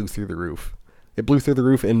why it blew through the roof. It blew through the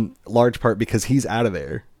roof in large part because he's out of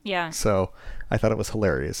there. Yeah. So I thought it was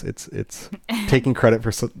hilarious. It's taking credit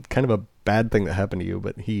for kind of a bad thing that happened to you,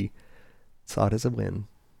 but he saw it as a win.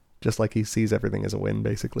 Just like he sees everything as a win,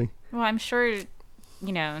 basically. Well, I'm sure,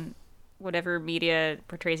 whatever media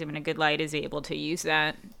portrays him in a good light is able to use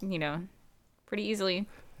that, pretty easily.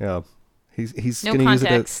 Yeah. He's No going to use it.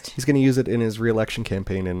 context. He's going to use it in his re-election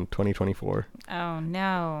campaign in 2024. Oh,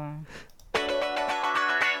 no.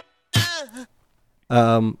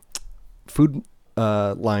 Food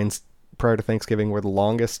lines prior to Thanksgiving were the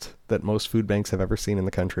longest that most food banks have ever seen in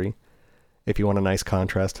the country. If you want a nice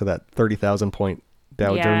contrast to that 30,000 point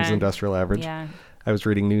Dow Jones Industrial Average. Yeah. I was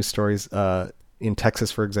reading news stories in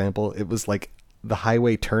Texas, for example. It was like the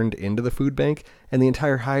highway turned into the food bank, and the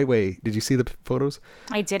entire highway, did you see the photos?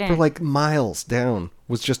 I didn't. For like miles down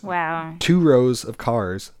was just Wow. 2 rows of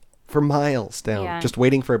cars for miles down, Yeah. just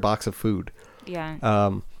waiting for a box of food.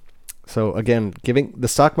 Yeah. So again, the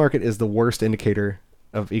stock market is the worst indicator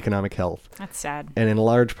of economic health. That's sad. And in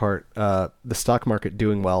large part, the stock market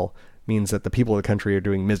doing well means that the people of the country are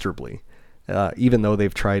doing miserably, even though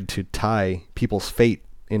they've tried to tie people's fate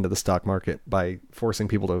into the stock market by forcing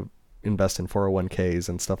people to invest in 401ks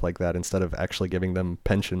and stuff like that instead of actually giving them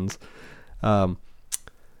pensions.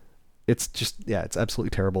 It's just, it's absolutely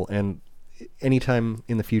terrible. And anytime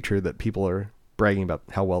in the future that people are bragging about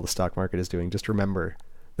how well the stock market is doing, just remember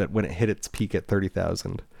that when it hit its peak at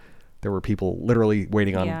 30,000, there were people literally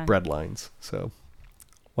waiting on bread lines. So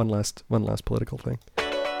one last political thing.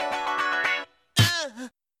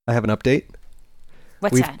 I have an update.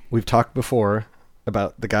 What's that? We've talked before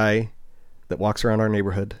about the guy that walks around our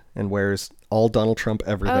neighborhood and wears all Donald Trump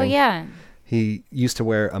everything. Oh, yeah. He used to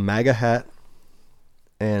wear a MAGA hat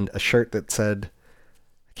and a shirt that said,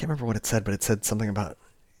 I can't remember what it said, but it said something about,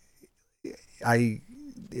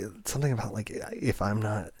 if I'm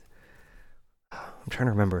not, I'm trying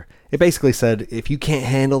to remember. It basically said, if you can't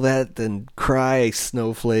handle that, then cry,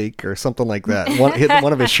 snowflake, or something like that.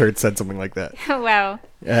 One of his shirts said something like that. Wow.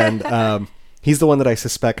 And he's the one that I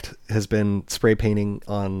suspect has been spray painting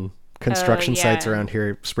on construction yeah. sites around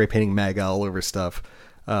here, spray painting MAGA all over stuff.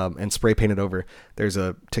 and spray painted over. There's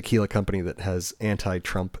a tequila company that has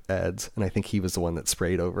anti-Trump ads, and I think he was the one that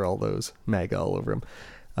sprayed over all those, MAGA all over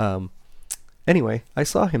him. Anyway, I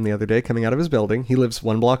saw him the other day coming out of his building. He lives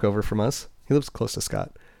 1 block over from us. He lives close to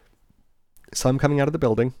Scott. Saw him coming out of the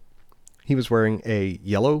building. He was wearing a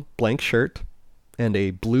yellow blank shirt and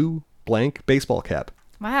a blue blank baseball cap.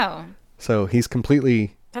 Wow. So he's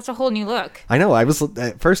completely... That's a whole new look. I know.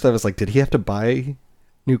 At first I was like, did he have to buy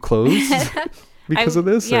new clothes because of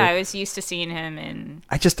this? Yeah, Or- I was used to seeing him in...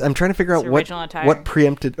 I'm trying to figure out His what original attire. what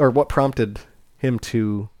preempted or what prompted him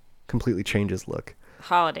to completely change his look.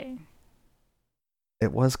 holiday.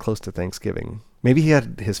 It was close to Thanksgiving. Maybe he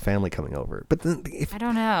had his family coming over. But then I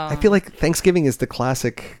don't know. I feel like Thanksgiving is the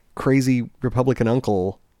classic crazy Republican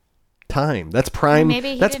uncle time. That's prime.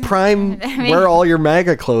 Maybe he That's didn't- prime. Maybe- Wear all your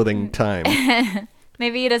MAGA clothing time.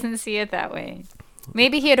 Maybe he doesn't see it that way.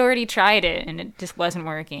 Maybe he had already tried it and it just wasn't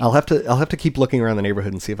working. I'll have to keep looking around the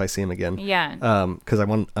neighborhood and see if I see him again. Yeah. Because I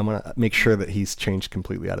want to make sure that he's changed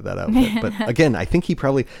completely out of that outfit. But again, I think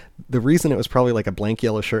the reason it was probably like a blank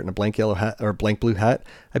yellow shirt and a blank yellow hat or blank blue hat.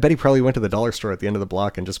 I bet he probably went to the dollar store at the end of the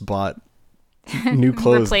block and just bought new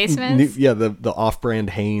clothes. Replacements? The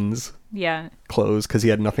off-brand Hanes Yeah. clothes because he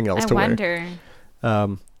had nothing else I to wonder.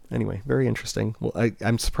 wear. Anyway, very interesting. Well,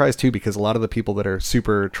 I'm surprised too because a lot of the people that are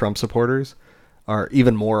super Trump supporters are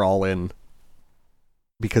even more all in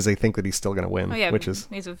because they think that he's still going to win. Oh yeah, which is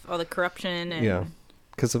because of all the corruption and yeah,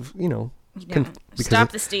 because of because stop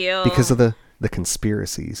of, the steal. because of the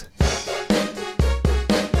conspiracies.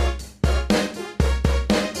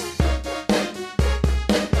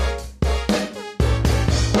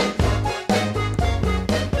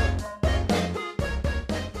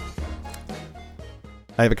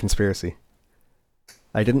 I have a conspiracy.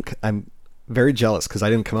 I'm very jealous because I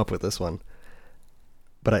didn't come up with this one.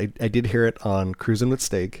 But I did hear it on Cruisin' with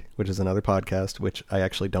Steak, which is another podcast, which I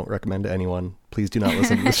actually don't recommend to anyone. Please do not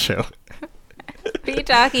listen to this show. What are you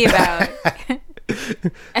talking about?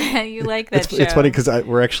 You like that show. It's funny because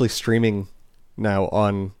we're actually streaming now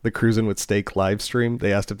on the Cruisin' with Steak live stream.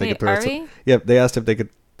 They asked if they Wait, could throw are we? Yeah, they asked if they could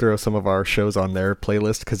throw some of our shows on their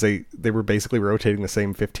playlist because they were basically rotating the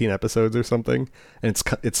same 15 episodes or something, and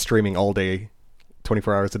it's streaming all day,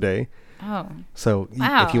 24 hours a day. Oh. So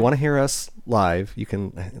Wow. if you want to hear us live, you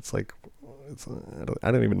can. I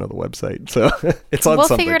don't even know the website, so it's on We'll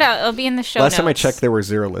something. figure it out. It'll be in the show Last notes. time I checked, there were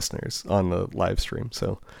 0 listeners on the live stream,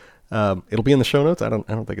 so it'll be in the show notes. I don't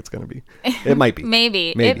think it's going to be. It might be.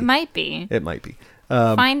 Maybe. Maybe. It might be. It might be.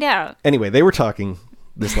 Find out. Anyway, they were talking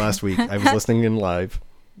this last week. I was listening in live.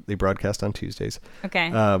 They broadcast on Tuesdays.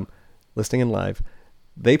 Okay. Listening in live,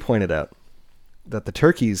 they pointed out that the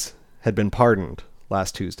turkeys had been pardoned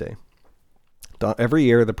last Tuesday. Every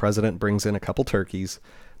year, the president brings in a couple turkeys.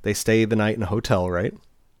 They stay the night in a hotel, right?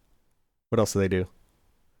 What else do they do?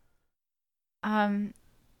 That's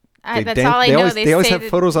all I know. They always say have that-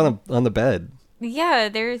 photos on the bed. Yeah,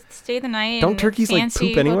 they stay the night. Don't in a turkeys, like, fancy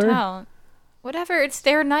poop anywhere? Hotel. Whatever, it's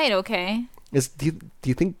their night. Okay. Do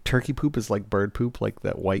you think turkey poop is like bird poop, like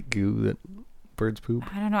that white goo that birds poop?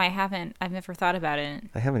 I don't know. I haven't. I've never thought about it.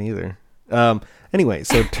 I haven't either. Anyway,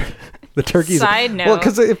 so the turkeys. Side Well, note.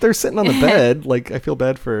 because if they're sitting on the bed, like I feel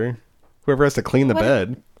bad for whoever has to clean the What-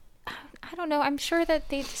 bed. I don't know. I'm sure that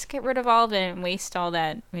they just get rid of all of it and waste all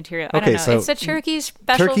that material. I Okay, don't know. so It's a turkey's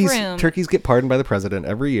special room. Turkeys get pardoned by the president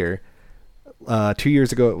every year. 2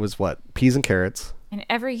 years ago, it was what? Peas and carrots. And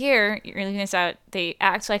every year, you're leaving this out, they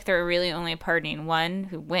act like they're really only pardoning one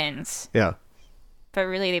who wins, Yeah. but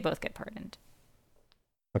really they both get pardoned.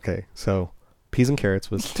 Okay, so peas and carrots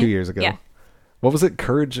was 2 years ago. Yeah. What was it?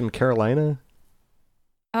 Courage in Carolina?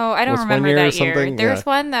 Oh, I don't Was one remember year or that year. something? There's Yeah.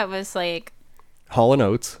 one that was like Hall and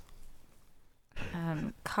Oates.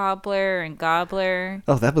 cobbler and gobbler.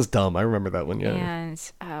 Oh, that was dumb. I remember that one. Yeah.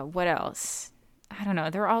 And what else? I don't know.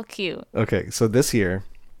 They're all cute. Okay, so this year,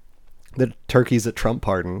 the turkeys that Trump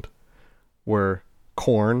pardoned were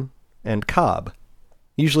corn and cob.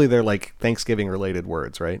 Usually they're like Thanksgiving related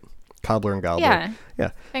words, right? Cobbler and gobbler. Yeah. Yeah.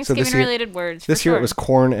 So Thanksgiving this year, related words. This for year sure. it was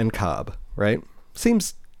corn and cob, right?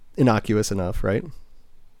 Seems innocuous enough, right?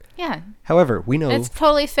 Yeah. However, we know It's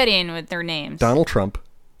totally fitting with their names. Donald Trump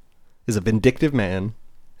is a vindictive man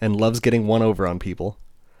and loves getting one over on people.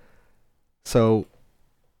 So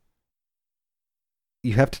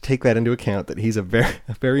you have to take that into account that he's a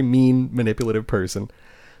very mean, manipulative person.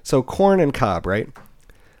 So corn and cob, right?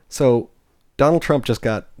 So Donald Trump just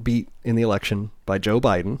got beat in the election by Joe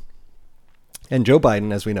Biden. And Joe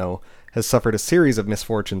Biden, as we know, has suffered a series of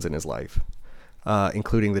misfortunes in his life,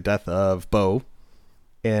 including the death of Beau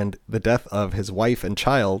and the death of his wife and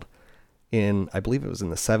child in, I believe it was in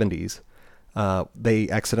the 70s. They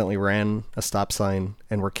accidentally ran a stop sign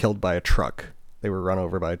and were killed by a truck. They were run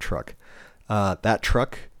over by a truck. That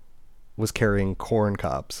truck was carrying corn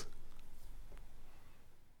cobs.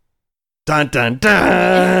 Dun dun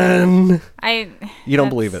dun! You don't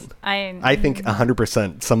believe it. I think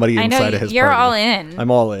 100% somebody I know inside of his you're party. all in.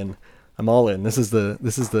 I'm all in. I'm all in. This is the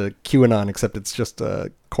QAnon, except it's just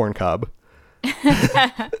a corn cob.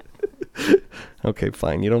 Okay,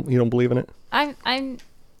 fine. You don't believe in it? I'm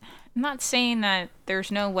not saying that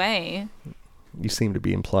there's no way. You seem to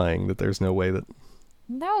be implying that there's no way that.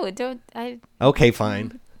 No, don't. Okay,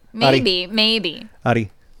 fine. Maybe.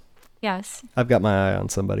 Adi, Yes. I've got my eye on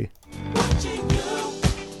somebody.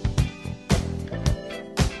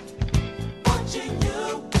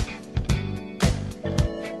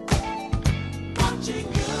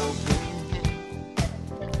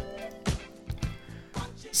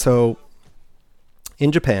 So,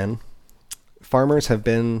 in Japan, farmers have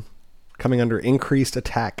been coming under increased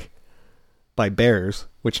attack by bears,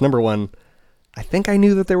 which, number one, I think I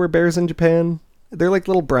knew that there were bears in Japan. They're like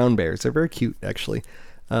little brown bears. They're very cute, actually.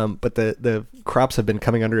 But the crops have been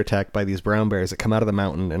coming under attack by these brown bears that come out of the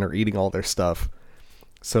mountain and are eating all their stuff.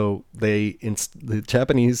 So the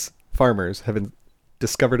Japanese farmers have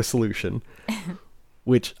discovered a solution,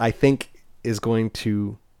 which I think is going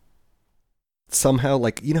to somehow,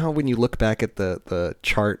 like, you know how when you look back at the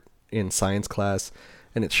chart in science class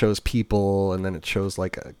and it shows people and then it shows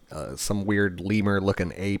like some weird lemur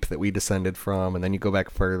looking ape that we descended from, and then you go back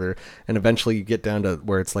further and eventually you get down to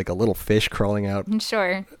where it's like a little fish crawling out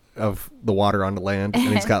Sure. of the water onto land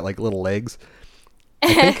and he's got like little legs.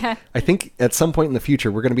 I think at some point in the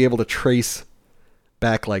future we're going to be able to trace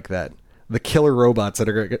back like that the killer robots that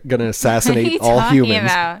are going to assassinate all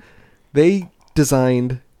humans. They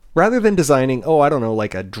designed, rather than designing, I don't know,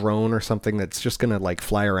 like a drone or something that's just going to like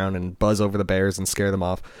fly around and buzz over the bears and scare them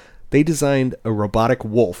off, they designed a robotic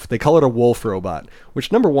wolf. They call it a wolf robot,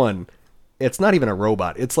 which, number one, it's not even a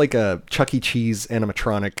robot. It's like a Chuck E. Cheese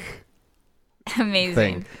animatronic Amazing.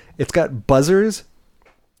 thing. It's got buzzers.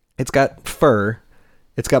 It's got fur.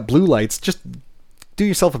 It's got blue lights. Just do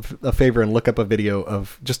yourself a favor and look up a video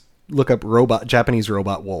of, just look up Japanese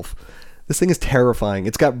robot wolf. This thing is terrifying.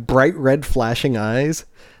 It's got bright red flashing eyes.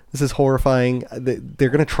 This is horrifying. They're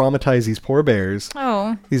going to traumatize these poor bears.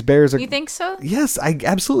 Oh. These bears are... You think so? Yes, I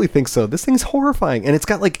absolutely think so. This thing's horrifying. And it's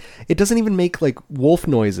got like... It doesn't even make like wolf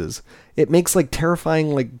noises. It makes like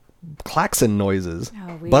terrifying like klaxon noises.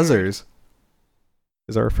 Oh, weird. Buzzers.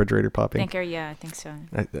 Is our refrigerator popping? I think so.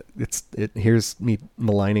 Here's me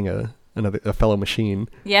maligning a fellow machine.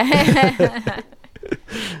 Yeah.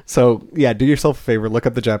 So, yeah, do yourself a favor. Look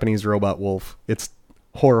up the Japanese robot wolf. It's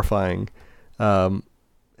horrifying. And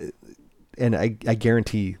I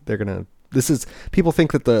guarantee they're going to... People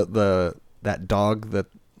think that that dog, that,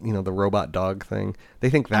 you know, the robot dog thing, they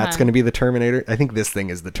think that's going to be the Terminator. I think this thing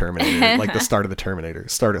is the Terminator. Like the start of the Terminator.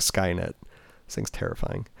 Start of Skynet. This thing's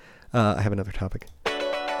terrifying. I have another topic.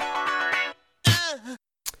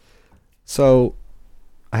 So,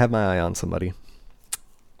 I have my eye on somebody.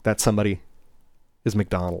 That somebody is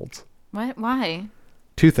McDonald's. What? Why?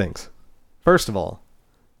 Two things. First of all,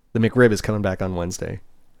 the McRib is coming back on Wednesday.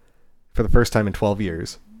 For the first time in 12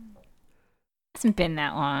 years. It hasn't been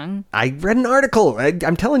that long. I read an article.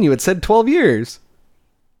 I'm telling you, it said 12 years.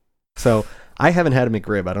 So, I haven't had a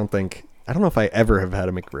McRib. I don't know if I ever have had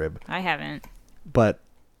a McRib. I haven't. But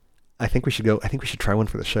I think we should go. I think we should try one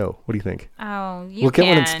for the show. What do you think? Oh, We'll get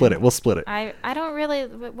one and split it. We'll split it. I don't really...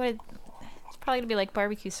 It's probably going to be like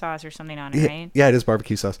barbecue sauce or something on it, right? Yeah, it is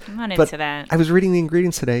barbecue sauce. I'm not But into that. I was reading the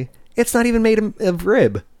ingredients today. It's not even made of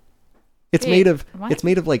rib. It's Wait, made of what? It's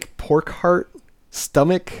made of like pork heart,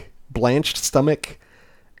 stomach, blanched stomach,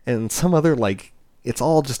 and some other like, it's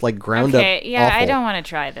all just like ground up. Okay, yeah, I awful. don't want to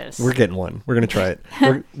try this. We're getting one. We're gonna try it.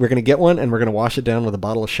 we're gonna get one and we're gonna wash it down with a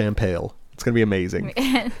bottle of champagne. It's gonna be amazing.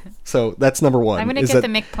 So that's number one. I'm going to is get the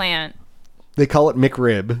that McPlant. They call it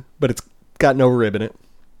McRib, but it's got no rib in it.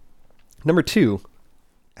 Number two,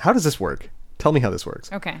 how does this work? Tell me how this works.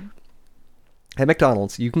 Okay. At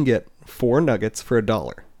McDonald's, you can get 4 nuggets for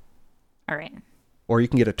 $1. All right. Or you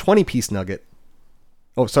can get a 20-piece nugget.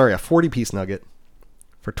 A 40-piece nugget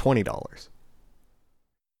for $20.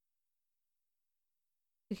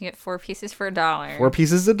 You can get 4 pieces for $1. 4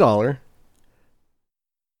 pieces is $1.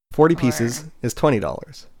 40 pieces is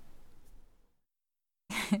 $20.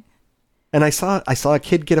 And I saw a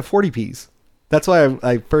kid get a 40-piece. That's why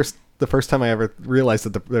the first time I ever realized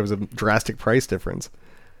that there was a drastic price difference.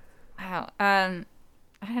 Wow. I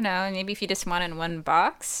don't know. Maybe if you just wanted one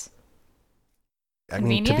box. I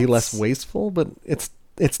mean, to be less wasteful, but it's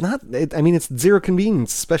it's not. I mean, it's zero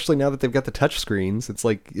convenience, especially now that they've got the touch screens. It's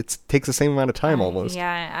like it takes the same amount of time almost.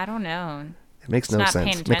 Yeah, I don't know. It makes It's no not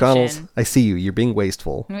sense. paying McDonald's, attention. I see you. You're being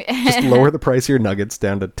wasteful. Just lower the price of your nuggets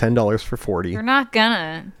down to $10 for 40. You're not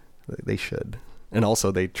gonna. They should. And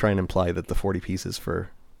also, they try and imply that the 40 pieces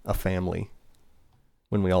for a family,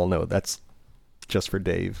 when we all know that's just for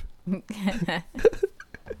Dave.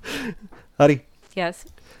 Howdy. Yes.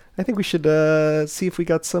 I think we should see if we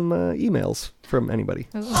got some emails from anybody.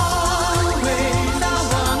 Always I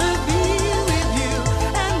wanna be with you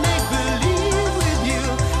and make believe with you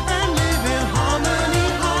and live in harmony,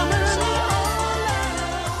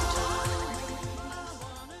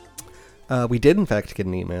 harmony. We did, in fact, get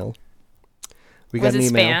an email. We Was got it an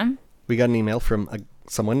email. spam? We got an email from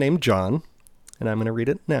someone named John, and I'm going to read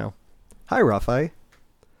it now. Hi, Rafi.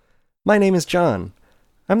 My name is John.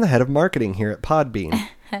 I'm the head of marketing here at Podbean.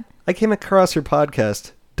 I came across your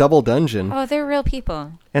podcast, Double Dungeon, Oh, they're real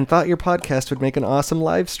people. and thought your podcast would make an awesome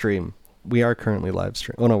live stream. We are currently live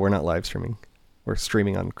streaming. Oh, no, we're not live streaming. We're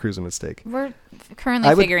streaming on Cruise and Mistake. We're currently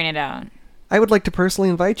I would- figuring it out. I would like to personally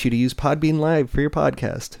invite you to use Podbean Live for your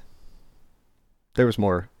podcast. There was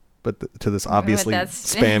more, but to this obviously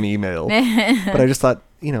that's- spam email. But I just thought,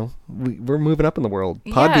 we're moving up in the world.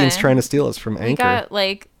 Podbean's Yeah. trying to steal us from We Anchor. got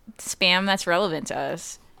like spam that's relevant to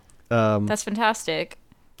us. That's fantastic.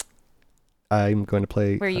 I'm going to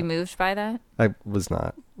play. Were you moved by that? I was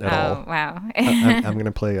not at Oh, all. wow. I'm going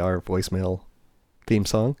to play our voicemail theme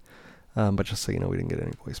song. But just so you know, we didn't get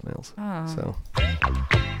any voicemails. Oh.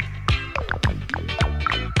 So.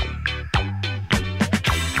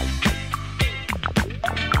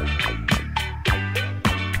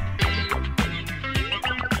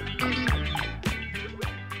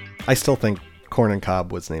 I still think Corn and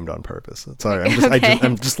Cob was named on purpose. Sorry,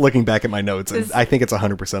 I'm just looking back at my notes, and I think it's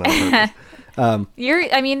 100% on purpose.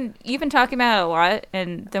 You've been talking about it a lot,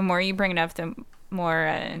 and the more you bring it up, the more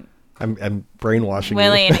I'm brainwashing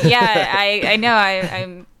willing. you. Yeah, I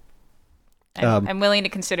know. I'm willing to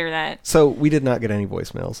consider that. So we did not get any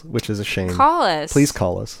voicemails, which is a shame. Call us. Please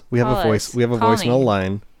call us. We have Call a voice. us. We have a Call voicemail me.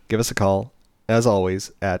 line. Give us a call, as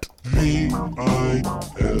always, at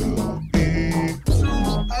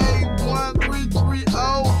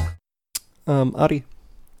Adi.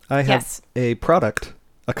 I have Yes. a product,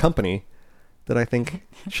 a company that I think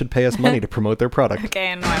should pay us money to promote their product. Okay,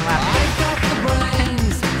 and my laptop.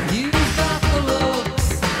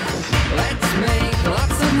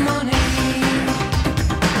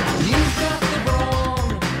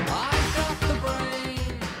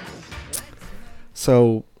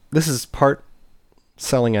 So this is part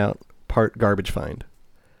selling out, part garbage find.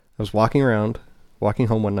 I was walking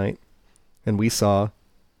home one night, and we saw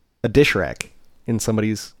a dish rack in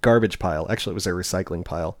somebody's garbage pile. Actually, it was their recycling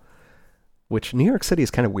pile, which New York City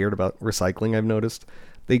is kind of weird about recycling, I've noticed.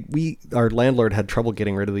 Our landlord had trouble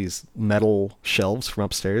getting rid of these metal shelves from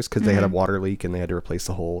upstairs because they had a water leak and they had to replace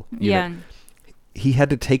the whole unit. Yeah. He had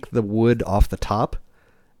to take the wood off the top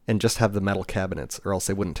and just have the metal cabinets, or else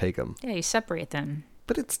they wouldn't take them. Yeah, you separate them.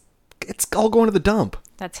 But it's all going to the dump.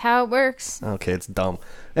 That's how it works. Okay, it's dumb.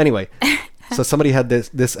 Anyway, so somebody had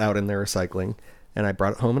this out in their recycling, and I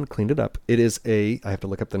brought it home and cleaned it up. It is I have to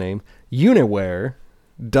look up the name, Uniware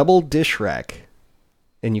Double Dish Rack.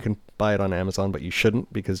 And you can buy it on Amazon, but you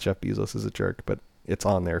shouldn't because Jeff Bezos is a jerk, but it's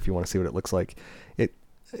on there if you want to see what it looks like.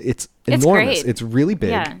 It's enormous. great. It's really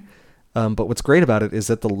big. Yeah. But what's great about it is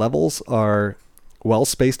that the levels are well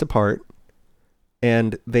spaced apart,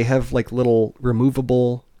 and they have like little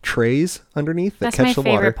removable trays underneath that That's catch my the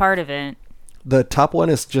favorite water. part of it. The top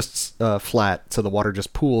one is just flat, so the water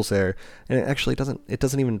just pools there, and it actually doesn't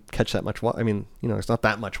even catch that much water. I mean, there's not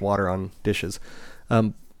that much water on dishes.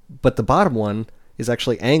 But the bottom one is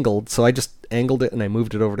actually angled, so I just angled it and I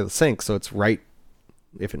moved it over to the sink, so it's right.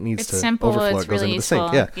 If it needs It's to simple, overflow, it's it goes really into the sink.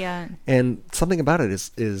 useful. Yeah. Yeah. And something about it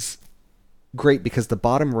is great because the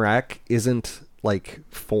bottom rack isn't like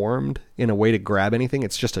formed in a way to grab anything.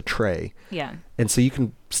 It's just a tray. Yeah. And so you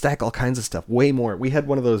can stack all kinds of stuff, way more. We had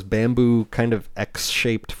one of those bamboo kind of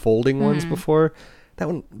X-shaped folding ones before. That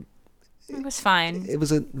one, It was fine. it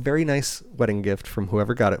was a very nice wedding gift from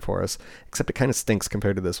whoever got it for us, except it kind of stinks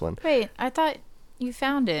compared to this one. Wait, I thought you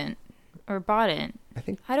found it or bought it. I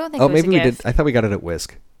think. I don't think Oh, it was maybe a we gift. did. I thought we got it at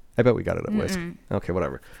Whisk. I bet we got it at Whisk. Okay,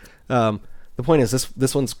 whatever. The point is,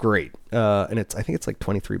 this one's great, and I think it's like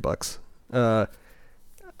 $23.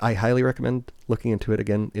 I highly recommend looking into it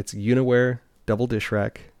again. It's Uniware Double Dish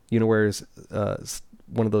Rack. Uniware is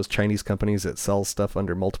one of those Chinese companies that sells stuff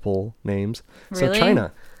under multiple names. So Really?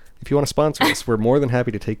 China, if you want to sponsor us, we're more than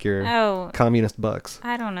happy to take your Oh. communist bucks.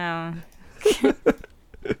 I don't know.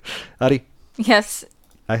 Adi, Yes.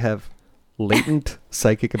 I have latent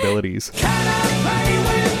psychic abilities.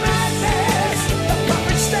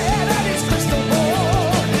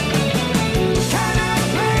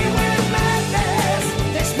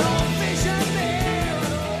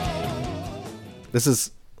 This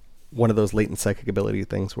is one of those latent psychic ability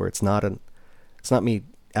things where it's not me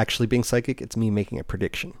actually being psychic, it's me making a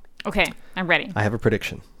prediction. Okay, I'm ready. I have a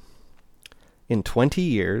prediction. In 20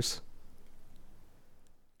 years,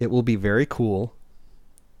 it will be very cool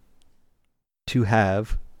to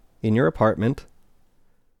have in your apartment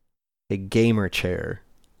a gamer chair.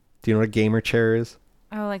 Do you know what a gamer chair is?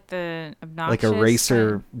 Oh, like the obnoxious. Like a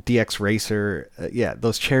racer, DX racer. Yeah,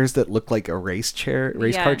 those chairs that look like a race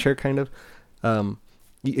car chair kind of.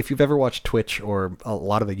 If you've ever watched Twitch or a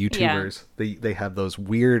lot of the YouTubers, they have those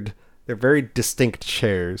weird, they're very distinct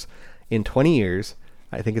chairs. In 20 years,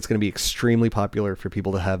 I think it's going to be extremely popular for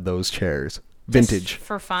people to have those chairs. Vintage. Just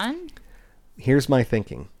for fun? Here's my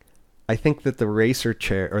thinking. I think that the racer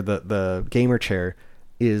chair, or the gamer chair,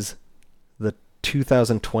 is the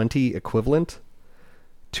 2020 equivalent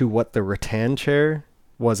to what the rattan chair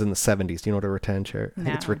was in the 70s. Do you know what a rattan chair? I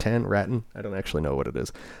think it's rattan. I don't actually know what it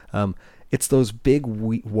is. It's those big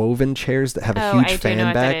woven chairs that have a huge fan do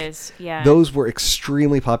know back. What that is. Yeah. Those were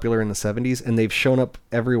extremely popular in the 70s, and they've shown up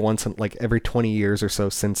every 20 years or so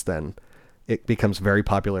since then. It becomes very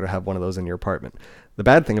popular to have one of those in your apartment. The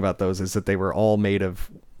bad thing about those is that they were all made of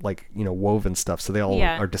woven stuff, so they all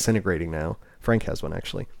are disintegrating now. Frank has one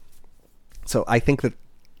actually. So I think that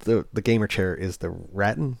the gamer chair is the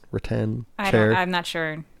rattan chair. I'm not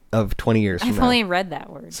sure. Of 20 years from now. I've only read that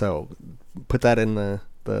word. So put that in the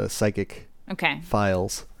psychic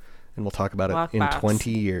files, and we'll talk about it in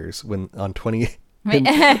 20 years on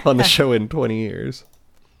the show in 20 years.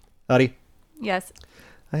 Adi? Yes.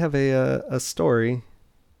 I have a story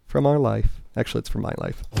from our life. Actually, it's from my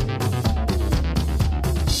life.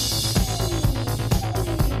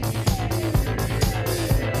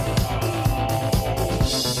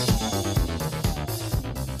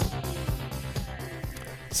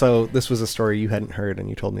 So this was a story you hadn't heard, and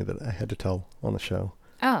you told me that I had to tell on the show.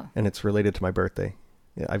 Oh. And it's related to my birthday.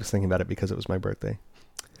 Yeah, I was thinking about it because it was my birthday.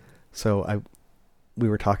 So we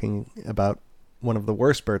were talking about one of the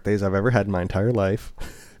worst birthdays I've ever had in my entire life.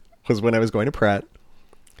 Was when I was going to Pratt.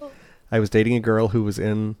 I was dating a girl who was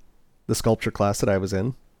in the sculpture class that I was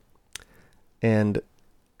in. And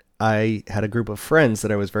I had a group of friends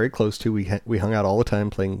that I was very close to. We hung out all the time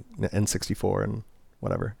playing N64 and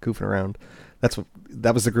whatever, goofing around.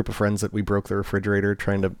 That was the group of friends that we broke the refrigerator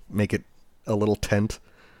trying to make it a little tent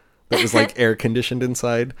that was like air conditioned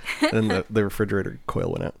inside, and the refrigerator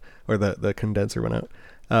coil went out, or the condenser went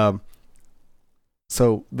out.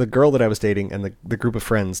 So the girl that I was dating and the group of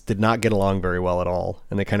friends did not get along very well at all,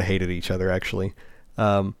 and they kind of hated each other actually,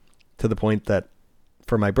 to the point that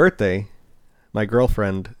for my birthday, my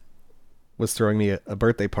girlfriend was throwing me a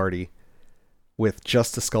birthday party with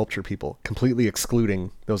just the sculpture people, completely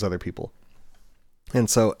excluding those other people. And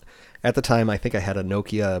so at the time, I think I had a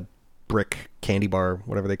Nokia brick candy bar,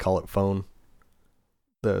 whatever they call it, phone.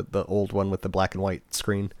 The old one with the black and white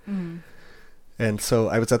screen. Mm. And so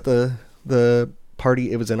I was at the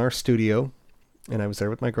party. It was in our studio, and I was there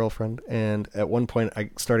with my girlfriend. And at one point,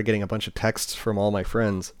 I started getting a bunch of texts from all my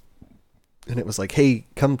friends. And it was like, hey,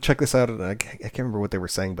 come check this out. And I can't remember what they were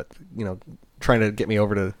saying, but, trying to get me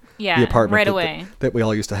over to the apartment right away. That we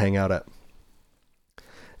all used to hang out at.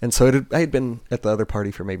 And so I had been at the other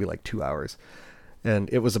party for maybe like 2 hours. And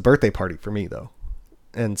it was a birthday party for me, though.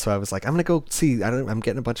 And so I was like, I'm going to go see. I'm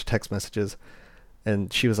getting a bunch of text messages.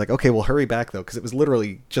 And she was like, okay, well, hurry back, though, because it was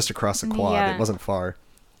literally just across the quad. Yeah. It wasn't far.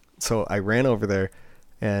 So I ran over there.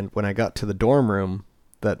 And when I got to the dorm room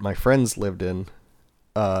that my friends lived in,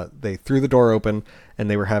 they threw the door open, and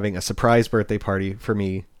they were having a surprise birthday party for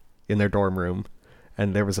me in their dorm room.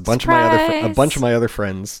 And there was a bunch of my other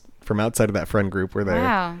friends from outside of that friend group were there.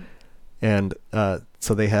 Wow. And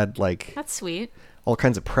so they had that's sweet, all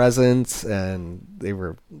kinds of presents, and they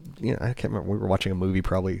were, I can't remember, we were watching a movie,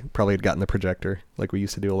 probably had gotten the projector like we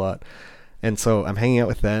used to do a lot. And so I'm hanging out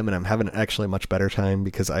with them, and I'm having actually a much better time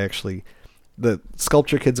because the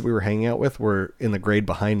sculpture kids that we were hanging out with were in the grade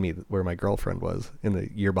behind me where my girlfriend was, in the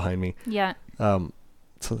year behind me. Yeah.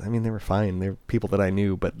 So, I mean, they were fine. They were people that I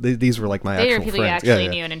knew, but these were like my actual friends. They were people you actually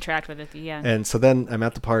knew and interact with, yeah. And so then I'm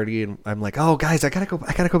at the party, and I'm like, oh, guys, I gotta go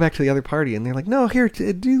back to the other party. And they're like, no, here,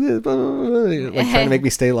 do this, blah, blah, blah, like trying to make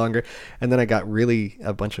me stay longer. And then I got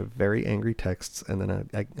a bunch of very angry texts, and then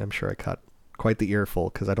I'm sure I caught quite the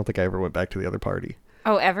earful, because I don't think I ever went back to the other party.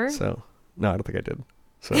 Oh, ever? So, no, I don't think I did.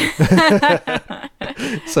 So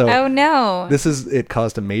So Oh no. it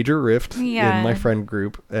caused a major rift Yeah. in my friend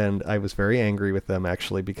group, and I was very angry with them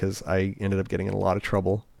actually because I ended up getting in a lot of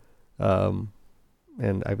trouble.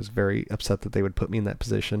 And I was very upset that they would put me in that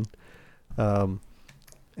position. And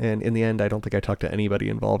in the end, I don't think I talked to anybody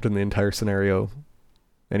involved in the entire scenario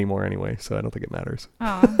anymore anyway, so I don't think it matters.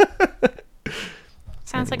 Oh.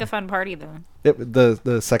 Sounds like a fun party though.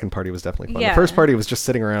 The second party was definitely fun. Yeah. The first party was just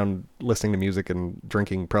sitting around listening to music and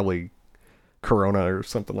drinking probably Corona or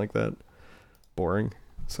something like that. Boring.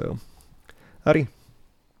 So, howdy.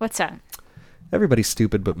 What's that? Everybody's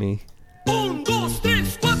stupid but me.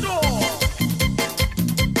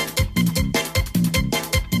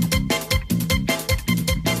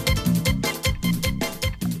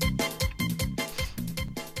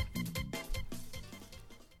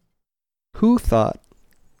 Who thought,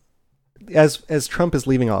 as Trump is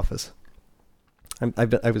leaving office,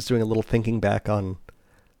 I was doing a little thinking back on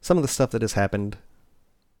some of the stuff that has happened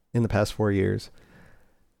in the past 4 years,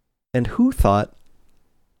 and who thought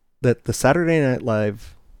that the Saturday Night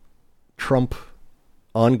Live Trump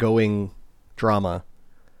ongoing drama,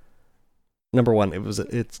 number one,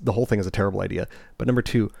 it's the whole thing is a terrible idea, but number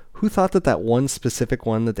two, who thought that one specific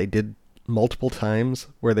one that they did multiple times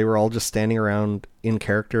where they were all just standing around in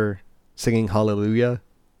character singing Hallelujah?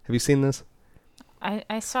 Have you seen this?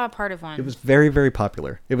 I saw a part of one. It was very, very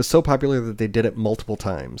popular. It was so popular that they did it multiple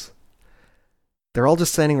times. They're all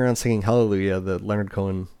just standing around singing Hallelujah, the Leonard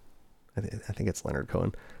Cohen, I think it's Leonard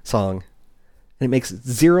Cohen, song. And it makes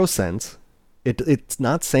zero sense. It's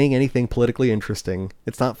not saying anything politically interesting.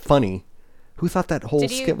 It's not funny. Who thought that whole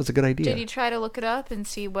skit was a good idea? Did you try to look it up and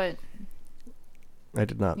see what, I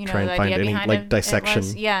did not you know, try and the find idea any behind like it dissection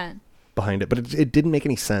was? Yeah. behind it, but it didn't make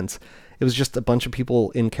any sense. It was just a bunch of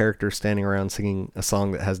people in character standing around singing a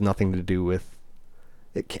song that has nothing to do with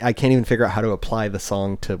it. I can't even figure out how to apply the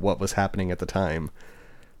song to what was happening at the time.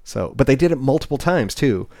 So, but they did it multiple times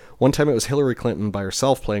too. One time it was Hillary Clinton by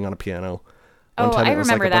herself playing on a piano. One time I it was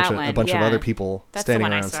like remember that a one, bunch of yeah. other people That's the standing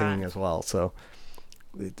one I around saw. singing as well. So,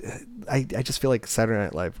 I just feel like Saturday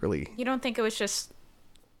Night Live really. You don't think it was just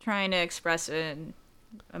trying to express a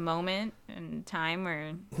moment in time,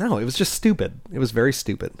 or No, it was just stupid. It was very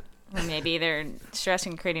stupid. maybe they're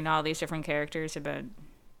stressing creating all these different characters about,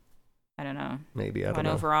 I don't know, Maybe I don't one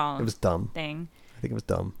know. overall It was dumb. thing. I think it was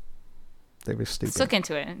dumb. They were stupid. Let's look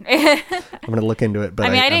into it. I'm gonna look into it, but I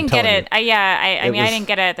mean, I I'm didn't get telling it. you. I It mean, I was- didn't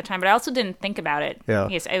get it at the time, but I also didn't think about it. Yeah.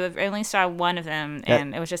 Yes, I only saw one of them, Yeah.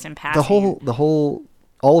 and it was just in passing.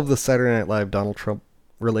 All of the Saturday Night Live Donald Trump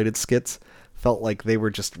related skits felt like they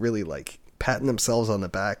were just really like patting themselves on the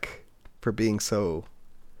back for being so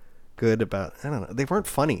good about. I don't know. They weren't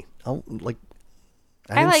funny. I like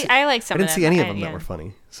some. I didn't of see them. any of them yeah. that were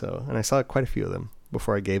funny. So, and I saw quite a few of them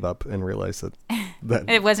before I gave up and realized that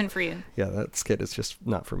It wasn't for you. yeah, that skit is just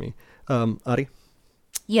not for me. Adi,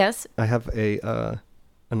 Yes. I have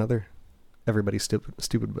another everybody's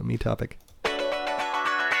stupid but me topic.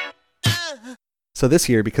 So this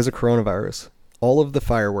year, because of coronavirus, all of the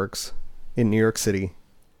fireworks in New York City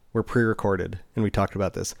were pre-recorded, and we talked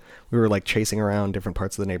about this. We were like chasing around different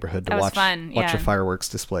parts of the neighborhood to That was watch fun, a yeah. fireworks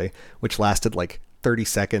display, which lasted like 30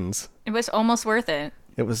 seconds. It was almost worth it.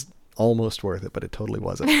 It was almost worth it, but it totally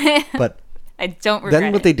wasn't. But I don't regret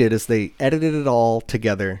then what it. they did is they edited it all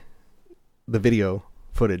together, the video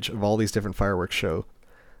footage of all these different fireworks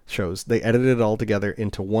shows. They edited it all together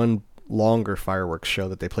into one longer fireworks show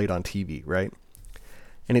that they played on TV, right?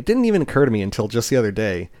 And it didn't even occur to me until just the other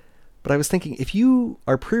day, but I was thinking, if you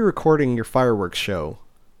are pre-recording your fireworks show,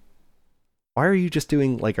 why are you just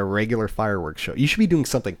doing like a regular fireworks show? You should be doing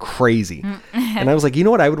something crazy. And I was like, you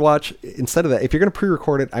know what I would watch instead of that? If you're going to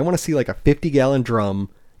pre-record it, I want to see like a 50-gallon drum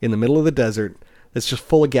in the middle of the desert that's just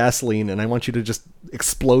full of gasoline, and I want you to just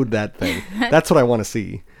explode that thing. That's what I want to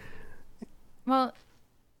see. Well,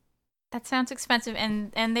 that sounds expensive,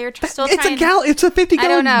 and they're still It's trying. it's a I don't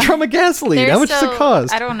 50-gallon know. drum of gasoline. They're How much does it still-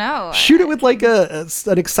 cost? I don't know. Shoot it with like an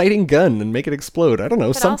exciting gun and make it explode. I don't know,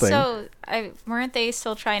 But something. also, weren't they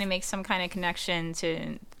still trying to make some kind of connection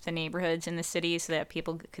to the neighborhoods in the city so that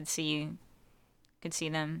people could see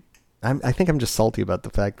them? I think I'm just salty about the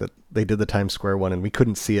fact that they did the Times Square one and we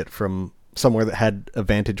couldn't see it from somewhere that had a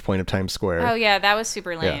vantage point of Times Square. Oh yeah, that was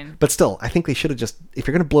super Yeah. lame. But still, I think they should have just, if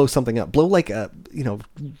you're going to blow something up, blow like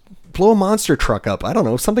blow a monster truck up. I don't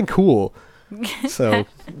know, something cool. So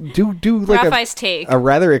do like Rough Ice Take. a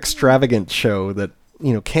rather extravagant show that,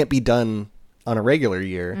 can't be done on a regular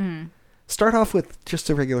year. Mm-hmm. Start off with just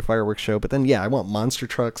a regular fireworks show, but then I want monster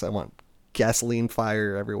trucks. I want gasoline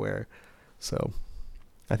fire everywhere. So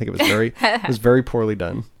I think it was very poorly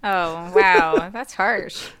done. Oh wow, that's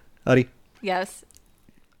harsh. Adi, Yes.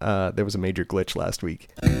 there was a major glitch last week.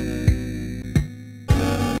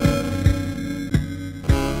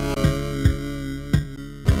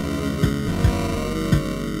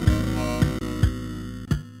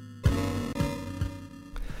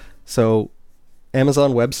 So,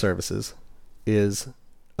 Amazon Web Services is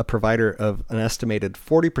a provider of an estimated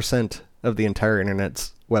 40% of the entire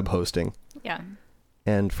internet's web hosting. Yeah.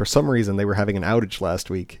 And for some reason, they were having an outage last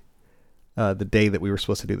week, the day that we were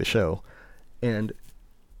supposed to do the show. And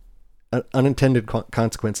unintended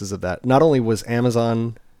consequences of that. Not only was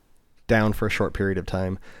Amazon down for a short period of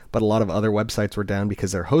time, but a lot of other websites were down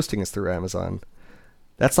because their hosting is through Amazon.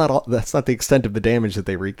 That's not the extent of the damage that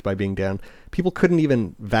they wreaked by being down. People couldn't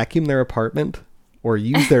even vacuum their apartment or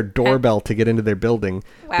use their doorbell to get into their building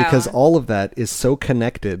because all of that is so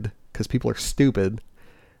connected, because people are stupid,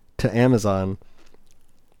 to Amazon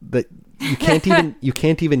that you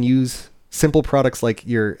can't even use simple products like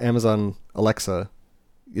your Amazon Alexa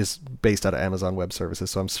is based out of Amazon Web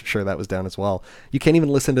Services, so I'm sure that was down as well. You can't even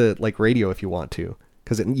listen to like radio if you want to,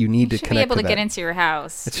 because you need to should connect be able to that. get into your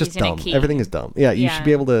house. It's just using dumb. A key. Everything is dumb. Yeah, you Yeah. should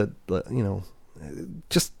be able to,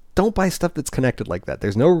 just don't buy stuff that's connected like that.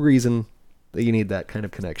 There's no reason that you need that kind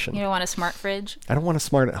of connection. You don't want a smart fridge? I don't want a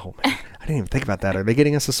smart. Oh man, I didn't even think about that. Are they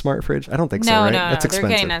getting us a smart fridge? I don't think so. No, Right? no, That's they're expensive.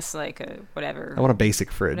 getting us like a whatever. I want a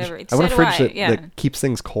basic fridge. Whatever. I want a So fridge do I, that, yeah. that keeps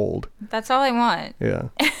things cold. That's all I want. Yeah.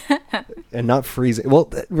 And not freezing.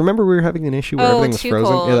 Well, remember we were having an issue where Oh, everything was too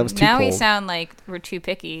frozen? cold. Yeah, that was too now cold. we sound like we're too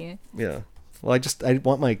picky. Yeah. Well, I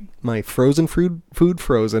want my frozen food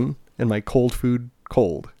frozen and my cold food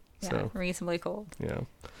cold. Yeah, So, reasonably cold. yeah.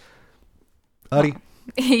 Adi,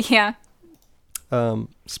 Yeah.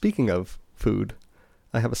 speaking of food,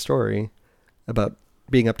 I have a story about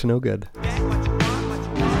being up to no good.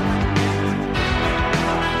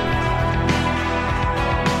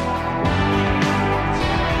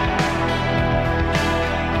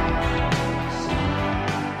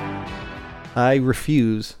 I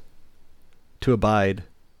refuse to abide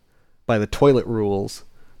by the toilet rules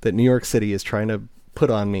that New York City is trying to put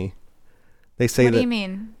on me. They say What do that you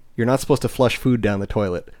mean? you're not supposed to flush food down the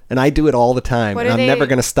toilet, and I do it all the time, What and do I'm never they-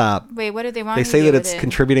 going to stop. Wait, what do they want They you to say do that with it's it?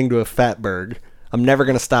 contributing to a fatberg. I'm never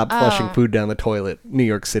going to stop flushing Oh. food down the toilet, New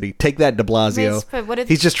York City. Take that, de Blasio. Wait, but what if-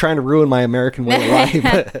 He's just trying to ruin my American way of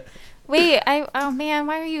life. Wait, oh man,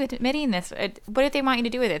 why are you admitting this? What did they want you to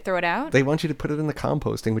do with it? Throw it out? They want you to put it in the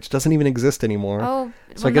composting, which doesn't even exist anymore. Oh,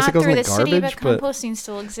 so well, I guess not it goes through in the the city, garbage. but composting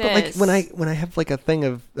still exists. But like when I have like a thing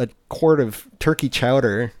of a quart of turkey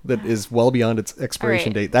chowder that is well beyond its expiration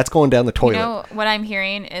All right. date, that's going down the toilet. You know, what I'm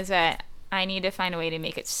hearing is that I need to find a way to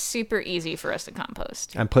make it super easy for us to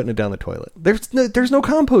compost. I'm putting it down the toilet. There's no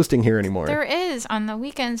composting here anymore. There is on the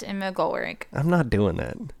weekends in McGolrick. I'm not doing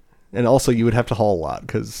that. And also, you would have to haul a lot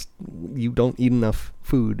because you don't eat enough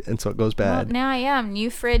food, and so it goes Well, bad. now I am. New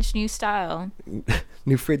fridge, new style.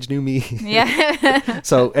 New fridge, new me. Yeah.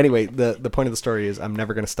 So anyway, the point of the story is I'm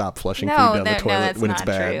never going to stop flushing No, food down the no, toilet that's when it's not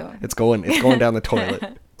bad. true. It's going down the toilet.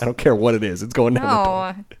 I don't care what it is. It's going down the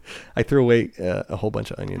toilet. No. I threw away a whole bunch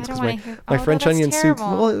of onions I don't because wanna my, hear- my oh, French that's onion soup.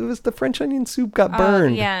 terrible. Well, it was the French onion soup got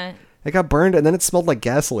burned. Yeah. It got burned, and then it smelled like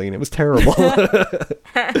gasoline. It was terrible.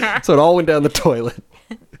 So it all went down the toilet.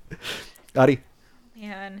 Adi,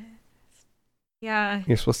 Man. Yeah.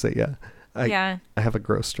 you're supposed to say yeah. Yeah. I have a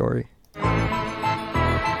gross story.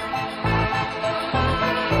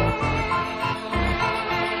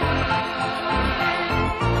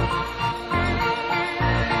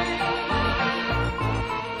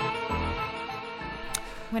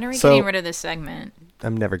 When are we So- getting rid of this segment?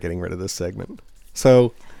 I'm never getting rid of this segment.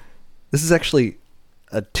 So this is actually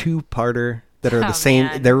a two-parter that are Oh, the same.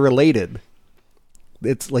 man. They're related.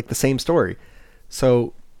 It's like the same story.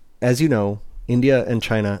 So as you know, India and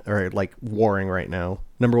China are like warring right now.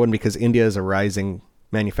 Number one, because India is a rising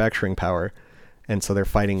manufacturing power, and so they're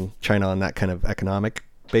fighting China on that kind of economic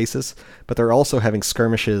basis. But they're also having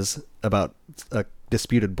skirmishes about a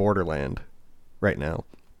disputed borderland right now.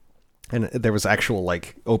 And there was actual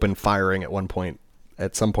like open firing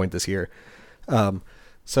at some point this year.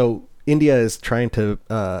 So India is trying to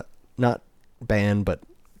not ban, but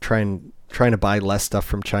trying to buy less stuff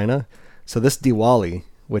from China. So this Diwali,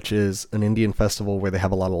 which is an Indian festival where they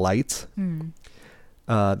have a lot of lights,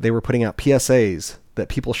 they were putting out PSAs that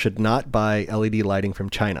people should not buy LED lighting from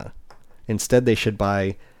China. Instead, they should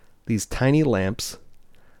buy these tiny lamps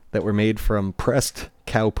that were made from pressed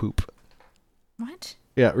cow poop. What?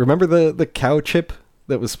 Yeah, remember the cow chip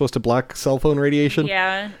that was supposed to block cell phone radiation?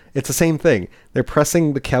 Yeah. It's the same thing. They're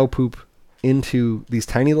pressing the cow poop into these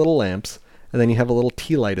tiny little lamps, and then you have a little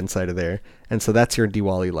tea light inside of there. And so that's your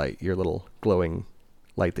Diwali light, your little glowing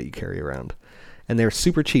light that you carry around. And they're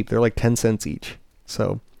super cheap. They're like 10 cents each.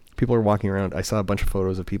 So people are walking around. I saw a bunch of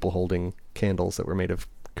photos of people holding candles that were made of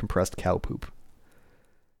compressed cow poop.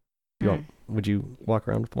 Would you walk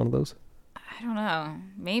around with one of those? I don't know.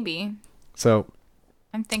 Maybe. So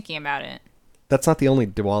I'm thinking about it. that's not the only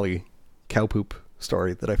Diwali cow poop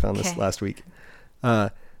story that I found this Okay. last week.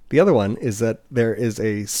 The other one is that there is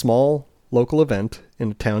a small local event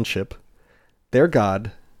in a township. Their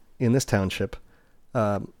god in this township,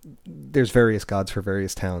 there's various gods for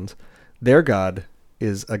various towns. Their god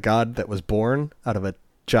is a god that was born out of a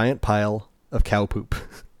giant pile of cow poop.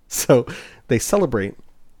 So they celebrate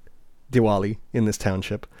Diwali in this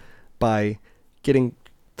township by getting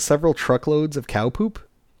several truckloads of cow poop,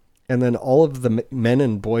 and then all of the men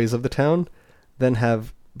and boys of the town then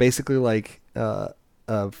have basically like a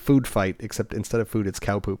food fight, except instead of food, it's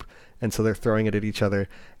cow poop. And so they're throwing it at each other.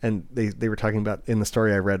 And they were talking about, in the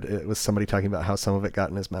story I read, it was somebody talking about how some of it got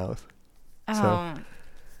in his mouth. Oh, So,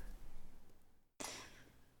 do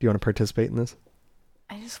you want to participate in this?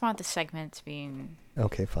 I just want the segment to be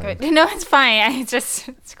Okay, fine. good. No, it's fine.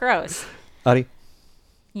 It's gross. Adi,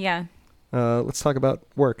 Yeah. let's talk about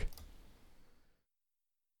work.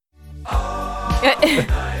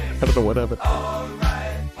 I don't know what happened.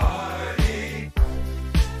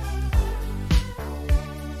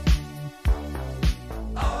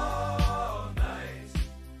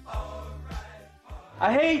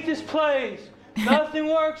 I hate this place. Nothing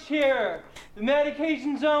works here. The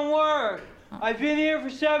medications don't work. I've been here for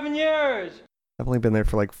 7 years. I've only been there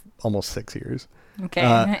for like almost 6 years.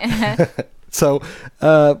 Okay. So,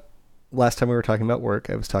 last time we were talking about work,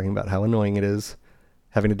 I was talking about how annoying it is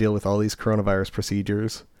having to deal with all these coronavirus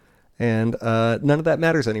procedures. And none of that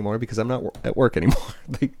matters anymore because I'm not at work anymore.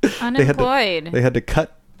 Unemployed. They had to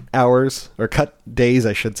cut hours, or cut days,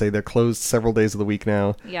 I should say. They're closed several days of the week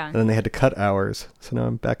now. Yeah. And then they had to cut hours. So now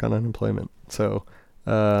I'm back on unemployment. So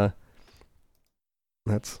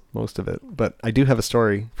that's most of it. But I do have a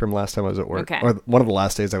story from last time I was at work. Okay. Or one of the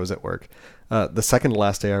last days I was at work. The second to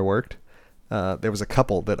last day I worked, there was a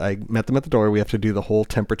couple that I met them at the door. We have to do the whole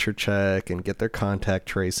temperature check and get their contact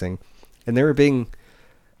tracing. And they were being,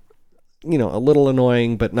 a little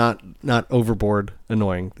annoying, but not overboard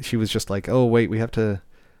annoying. She was just like, "Oh, wait, we have to,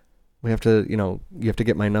 you have to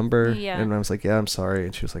get my number." Yeah. And I was like, "Yeah, I'm sorry."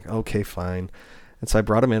 And she was like, "Okay, fine." And so I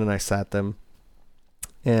brought them in and I sat them.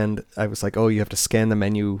 And I was like, "Oh, you have to scan the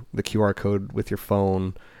menu, the QR code with your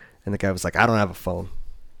phone." And the guy was like, "I don't have a phone."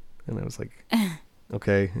 And I was like,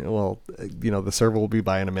 "Okay, well, the server will be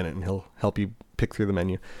by in a minute and he'll help you pick through the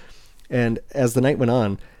menu." And as the night went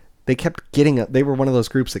on, they kept getting up. They were one of those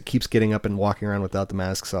groups that keeps getting up and walking around without the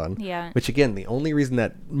masks on. Yeah. Which, again, the only reason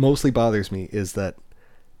that mostly bothers me is that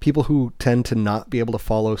people who tend to not be able to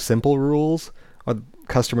follow simple rules are the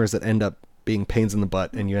customers that end up being pains in the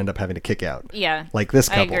butt and you end up having to kick out. Yeah. Like this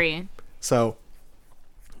I couple. agree. So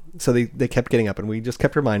they kept getting up and we just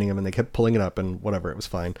kept reminding them and they kept pulling it up and whatever, it was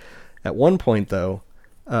fine. At one point though,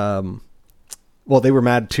 they were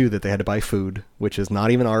mad too that they had to buy food, which is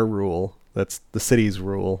not even our rule. That's the city's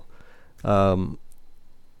rule.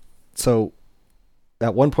 So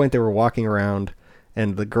at one point they were walking around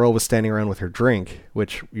and the girl was standing around with her drink,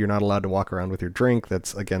 which you're not allowed to walk around with your drink.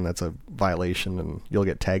 That's a violation and you'll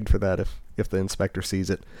get tagged for that if the inspector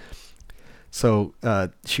sees it. So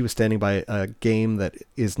she was standing by a game that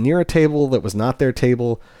is near a table that was not their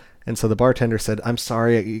table. And so the bartender said, "I'm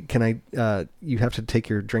sorry, you have to take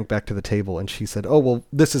your drink back to the table." And she said, "Oh, well,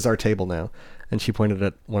 this is our table now." And she pointed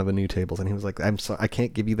at one of the new tables and he was like, "I'm sorry, I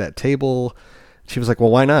can't give you that table." She was like,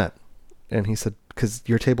 "Well, why not?" And he said, "Because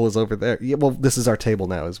your table is over there." "Yeah, well, this is our table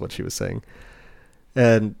now," is what she was saying.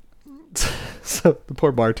 And so the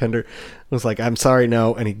poor bartender was like, "I'm sorry,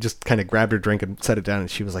 no." And he just kind of grabbed her drink and set it down.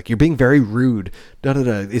 And she was like, "You're being very rude.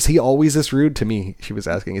 Is he always this rude to me?" She was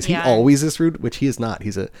asking. Is he always this rude? Which he is not.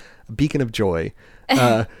 He's a beacon of joy.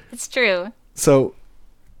 It's true. So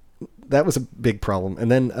that was a big problem. And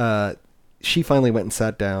then she finally went and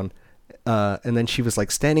sat down. And then she was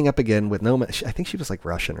like standing up again with no mask. I think she was like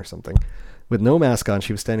Russian or something. With no mask on.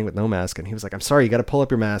 She was standing with no mask. And he was like, "I'm sorry, you got to pull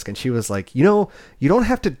up your mask." And she was like, "You don't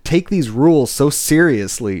have to take these rules so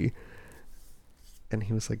seriously." And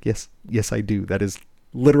he was like, yes, I do. That is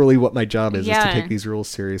literally what my job is to take these rules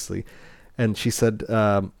seriously. And she said,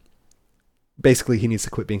 basically he needs to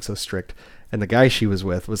quit being so strict. And the guy she was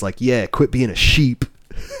with was like, "Yeah, quit being a sheep."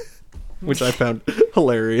 Which I found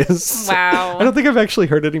hilarious. Wow. I don't think I've actually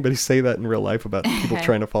heard anybody say that in real life about people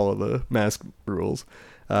trying to follow the mask rules.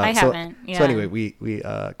 I haven't. Yeah. So anyway, we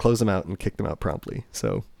closed them out and kicked them out promptly.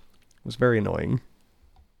 So it was very annoying.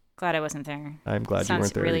 Glad I wasn't there. I'm glad you weren't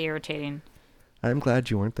Sounds there. really irritating. I'm glad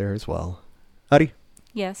you weren't there as well. Adi,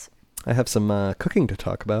 Yes. I have some cooking to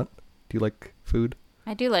talk about. Do you like food?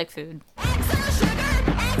 I do like food.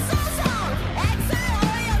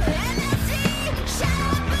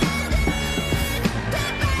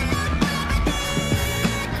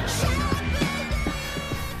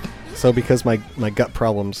 So because my gut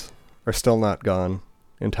problems are still not gone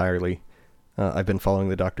entirely, I've been following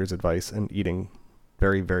the doctor's advice and eating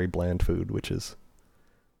very, very bland food, which is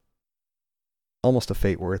almost a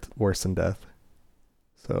fate worse than death.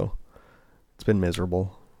 So it's been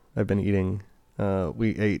miserable. I've been eating,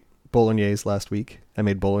 we ate bolognese last week. I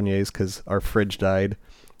made bolognese because our fridge died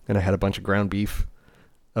and I had a bunch of ground beef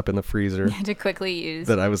up in the freezer To quickly use.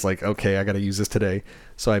 that I was like, okay, I got to use this today.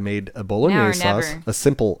 So I made a bolognese Now or sauce, never. a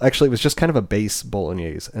simple, actually it was just kind of a base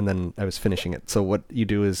bolognese, and then I was finishing it. So what you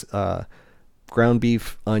do is ground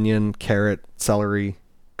beef, onion, carrot, celery,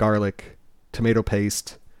 garlic, tomato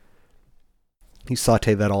paste. You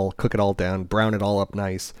saute that all, cook it all down, brown it all up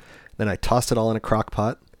nice. Then I tossed it all in a crock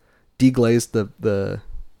pot, deglazed the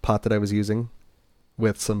pot that I was using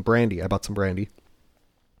with some brandy. I bought some brandy.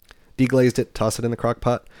 Deglazed it, tossed it in the crock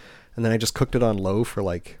pot, and then I just cooked it on low for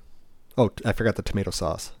like, oh, I forgot the tomato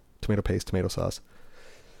sauce. Tomato paste, tomato sauce.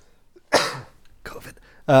 COVID.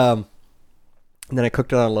 And then I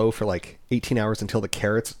cooked it on low for like 18 hours until the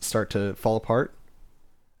carrots start to fall apart.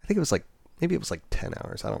 I think it was like, maybe it was like 10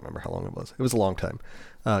 hours. I don't remember how long it was. It was a long time.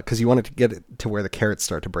 Because you wanted to get it to where the carrots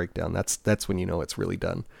start to break down. That's when you know it's really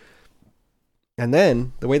done. And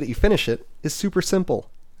then the way that you finish it is super simple.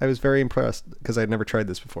 I was very impressed because I'd never tried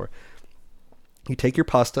this before. You take your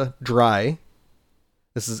pasta dry.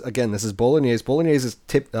 This is bolognese. Bolognese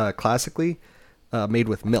is classically made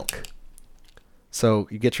with milk. So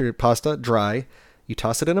you get your pasta dry, you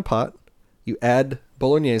toss it in a pot, you add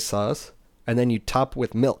bolognese sauce, and then you top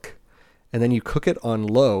with milk. And then you cook it on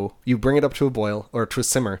low. You bring it up to a boil or to a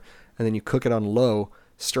simmer, and then you cook it on low,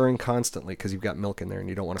 stirring constantly because you've got milk in there and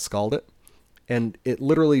you don't want to scald it. And it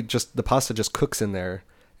literally the pasta just cooks in there,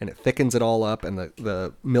 and it thickens it all up, and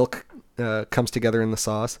the milk comes together in the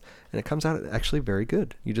sauce, and it comes out actually very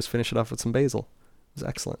good. You just finish it off with some basil. It was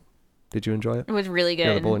excellent. Did you enjoy it? It was really Yeah,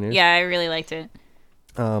 the good. bolognese. Yeah, I really liked it.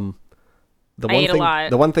 I ate a lot.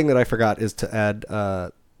 The one thing that I forgot is to add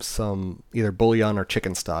some either bouillon or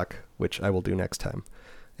chicken stock, which I will do next time.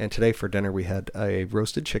 And today for dinner we had a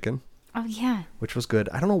roasted chicken, Oh, yeah. which was good.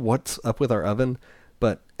 I don't know what's up with our oven,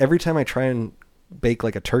 but every time I try and bake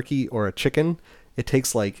like a turkey or a chicken, it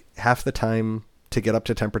takes like half the time to get up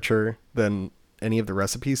to temperature than any of the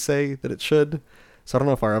recipes say that it should. So I don't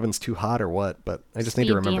know if our oven's too hot or what, but I just need to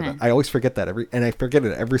Speed remember demon. that. I always forget that and I forget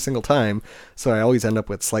it every single time. So I always end up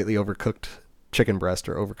with slightly overcooked chicken breast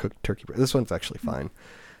or overcooked turkey breast. This one's actually fine.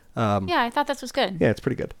 Yeah, I thought this was good. Yeah, it's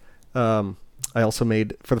pretty good. I also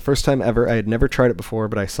made, for the first time ever, I had never tried it before,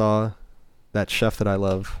 but I saw that chef that I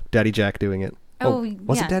love, Daddy Jack, doing it. Oh,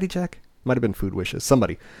 was yeah. it Daddy Jack? Might have been Food Wishes.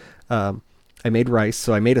 Somebody. I made rice,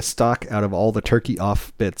 so I made a stock out of all the turkey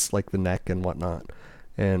off bits, like the neck and whatnot,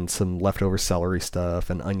 and some leftover celery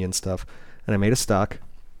stuff and onion stuff. And I made a stock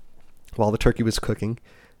while the turkey was cooking.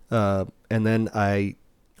 And then I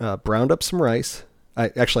browned up some rice.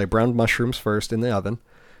 I browned mushrooms first in the oven,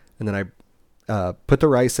 and then I put the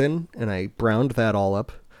rice in, and I browned that all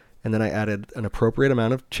up, and then I added an appropriate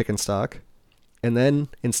amount of chicken stock. And then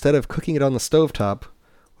instead of cooking it on the stovetop,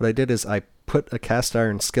 what I did is I put a cast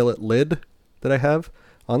iron skillet lid that I have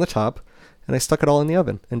on the top, and I stuck it all in the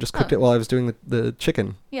oven and just cooked it while I was doing the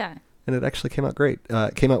chicken. Yeah. And it actually came out great.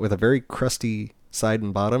 It came out with a very crusty side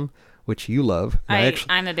and bottom, which you love. And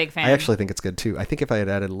I'm a big fan. I actually think it's good too. I think if I had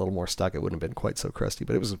added a little more stock, it wouldn't have been quite so crusty,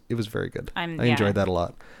 but it was very good. I enjoyed that a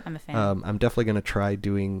lot. I'm a fan. I'm definitely going to try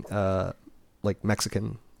doing like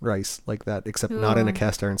Mexican rice like that, except not in a Ooh.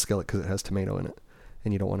 cast iron skillet because it has tomato in it,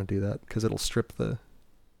 and you don't want to do that because it'll strip the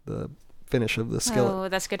finish of the skillet. Oh,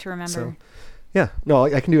 that's good to remember. So, yeah, no,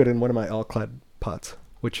 I can do it in one of my all-clad pots,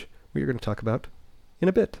 which we are going to talk about in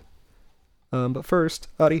a bit. But first,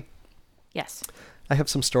 Adi, Yes. I have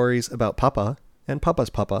some stories about Papa and Papa's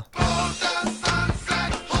Papa.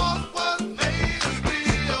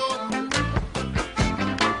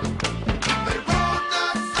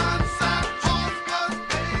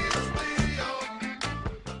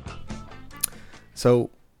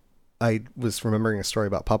 So, I was remembering a story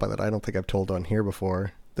about Papa that I don't think I've told on here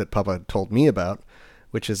before, that Papa told me about,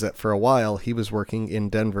 which is that for a while he was working in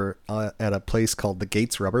Denver at a place called the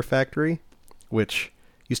Gates Rubber Factory, which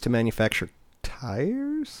used to manufacture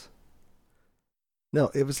tires?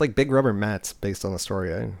 No, it was like big rubber mats based on the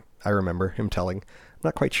story I remember him telling. I'm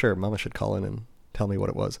not quite sure. Mama should call in and tell me what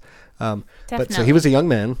it was. But so he Definitely. was a young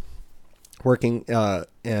man working,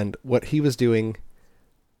 and what he was doing,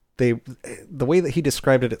 the way that he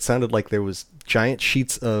described it, it sounded like there was giant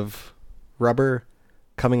sheets of rubber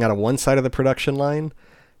coming out of one side of the production line,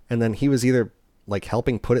 and then he was either like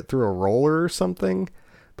helping put it through a roller or something.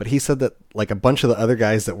 But he said that like a bunch of the other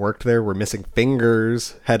guys that worked there were missing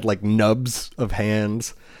fingers, had like nubs of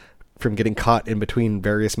hands from getting caught in between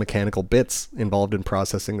various mechanical bits involved in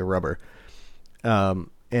processing the rubber.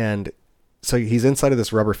 And so he's inside of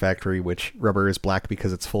this rubber factory, which rubber is black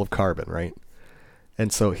because it's full of carbon, right?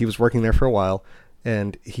 And so he was working there for a while,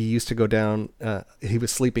 and he used to go down, he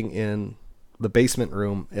was sleeping in the basement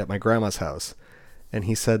room at my grandma's house. And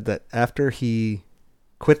he said that after he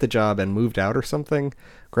quit the job and moved out or something,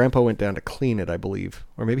 Grandpa went down to clean it, I believe.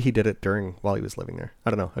 Or maybe he did it while he was living there.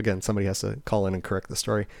 I don't know. Again, somebody has to call in and correct the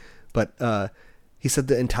story. But he said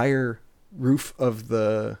the entire roof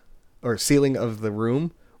or ceiling of the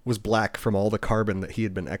room was black from all the carbon that he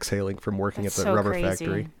had been exhaling from working at the rubber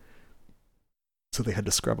factory. So they had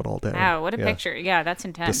to scrub it all down. Wow, what a picture. Yeah, that's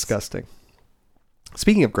intense. Disgusting.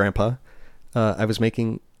 Speaking of Grandpa, I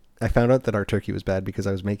found out that our turkey was bad because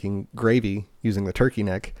I was making gravy using the turkey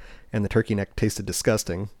neck, and the turkey neck tasted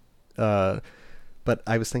disgusting. But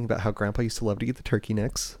I was thinking about how Grandpa used to love to eat the turkey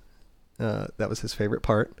necks. That was his favorite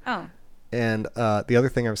part. Oh. And the other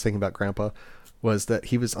thing I was thinking about Grandpa was that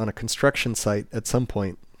he was on a construction site at some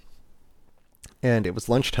point, and it was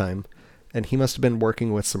lunchtime, and he must have been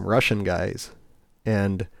working with some Russian guys.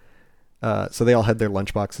 And so they all had their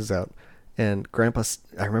lunch boxes out. And Grandpa,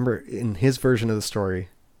 I remember in his version of the story,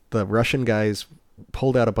 the Russian guys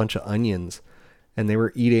pulled out a bunch of onions, and they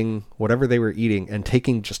were eating whatever they were eating and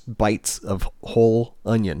taking just bites of whole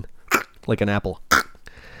onion, like an apple,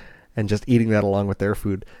 and just eating that along with their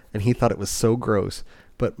food. And he thought it was so gross.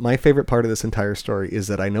 But my favorite part of this entire story is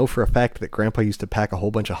that I know for a fact that Grandpa used to pack a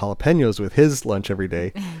whole bunch of jalapenos with his lunch every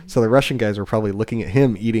day. So the Russian guys were probably looking at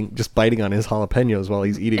him eating, just biting on his jalapenos while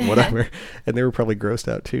he's eating whatever. And they were probably grossed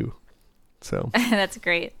out too. So that's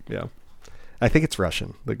great. Yeah. I think it's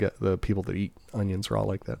Russian. The people that eat onions are all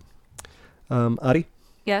like that. Adi?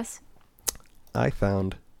 Yes? I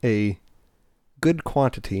found a good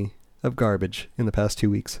quantity of garbage in the past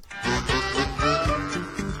 2 weeks.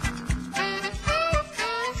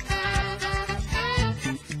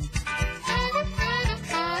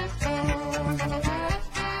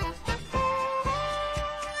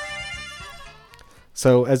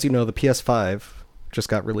 So, as you know, the PS5 just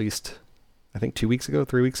got released, I think 3 weeks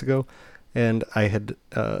ago, and I had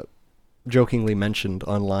jokingly mentioned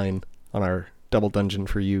online on our Double Dungeon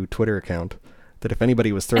for You Twitter account that if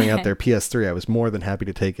anybody was throwing out their PS3, I was more than happy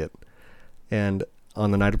to take it. And on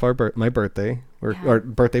the night of my birthday, or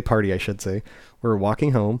birthday party, I should say, we were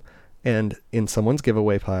walking home, and in someone's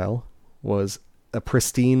giveaway pile was a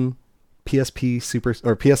pristine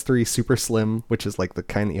PS3 Super Slim, which is like the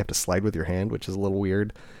kind that you have to slide with your hand, which is a little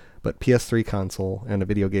weird, but PS3 console and a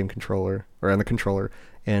video game controller, and the controller,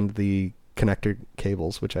 and the connector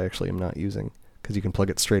cables, which I actually am not using because you can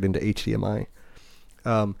plug it straight into HDMI.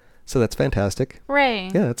 So that's fantastic.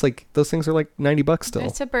 Hooray. Yeah, it's like those things are like $90 still.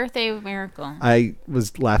 It's a birthday miracle. I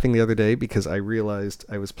was laughing the other day because I realized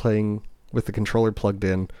I was playing with the controller plugged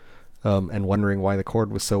in, and wondering why the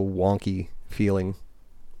cord was so wonky feeling,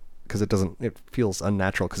 because it feels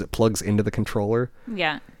unnatural because it plugs into the controller.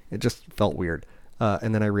 Yeah. It just felt weird.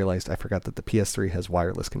 And then I realized I forgot that the PS3 has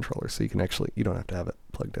wireless controllers, so you don't have to have it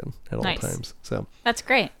plugged in at all times. So that's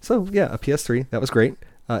great. So yeah, a PS3, that was great.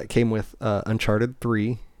 It came with Uncharted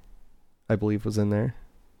 3, I believe, was in there.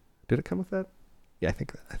 Did it come with that? Yeah, I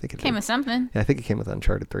think it came did. with something. Yeah, I think it came with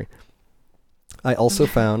Uncharted 3. I also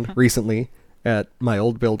found recently at my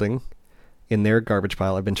old building in their garbage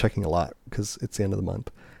pile, I've been checking a lot because it's the end of the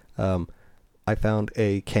month. I found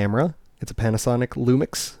a camera. It's a Panasonic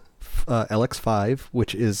Lumix LX5,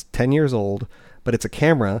 which is 10 years old, but it's a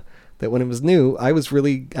camera that when it was new, I was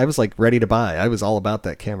like ready to buy. I was all about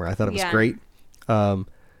that camera. I thought it was great.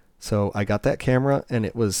 So I got that camera, and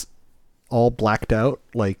it was all blacked out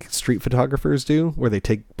like street photographers do, where they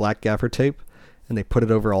take black gaffer tape and they put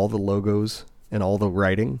it over all the logos and all the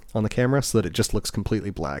writing on the camera so that it just looks completely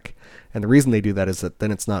black. And the reason they do that is that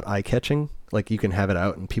then it's not eye-catching. Like, you can have it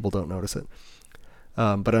out and people don't notice it.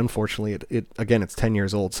 But unfortunately, it's 10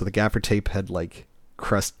 years old, so the gaffer tape had like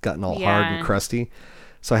gotten all hard and crusty.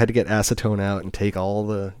 So I had to get acetone out and take all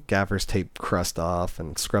the gaffer's tape crust off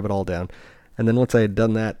and scrub it all down. And then once I had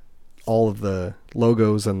done that, all of the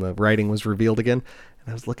logos and the writing was revealed again. And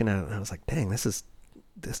I was looking at it and I was like, dang, this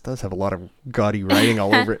does have a lot of gaudy writing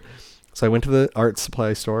all over it. So I went to the art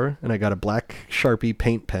supply store and I got a black Sharpie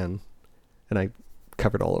paint pen, and I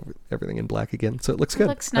covered everything in black again. So it looks good. It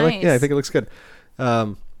looks nice. I think it looks good.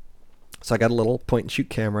 So I got a little point and shoot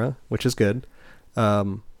camera, which is good.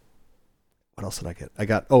 What else did I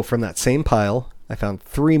get? From that same pile, I found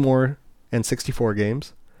 3 more N64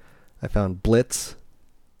 games. I found Blitz,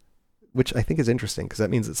 which I think is interesting because that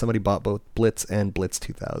means that somebody bought both Blitz and Blitz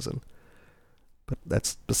 2000. But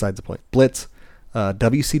that's besides the point. Blitz,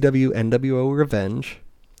 WCW NWO Revenge,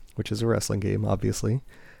 which is a wrestling game, obviously,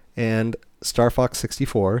 and Star Fox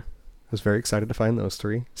 64. I was very excited to find those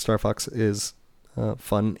three. Star Fox is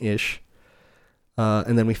fun-ish.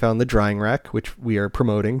 And then we found the drying rack, which we are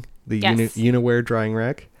promoting, the Yes. Uniware drying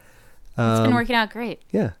rack. It's been working out great.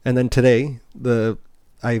 Yeah, and then today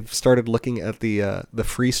I've started looking at the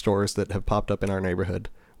free stores that have popped up in our neighborhood,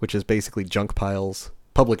 which is basically junk piles,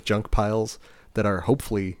 public junk piles that are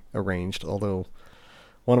hopefully arranged. Although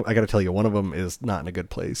I got to tell you, one of them is not in a good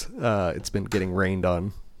place. It's been getting rained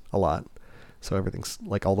on a lot, so everything's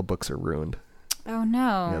like all the books are ruined. Oh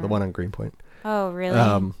no. Yeah, the one on Greenpoint. Oh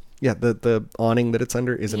really? Yeah, the awning that it's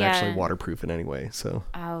under isn't actually Yeah. waterproof in any way. So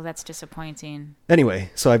Oh, that's disappointing.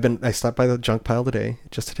 anyway, so I stopped by the junk pile today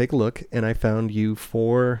just to take a look, and I found you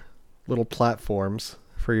 4 little platforms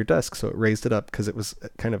for your desk. So it raised it up because it was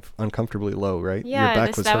kind of uncomfortably low, right? Yeah, your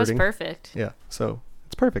back was that hurting. was perfect. Yeah, so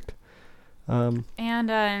it's perfect. And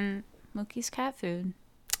Mookie's cat food.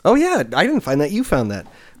 Oh yeah, I didn't find that. You found that.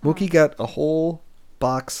 Mookie got a whole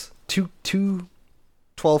box, two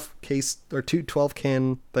 12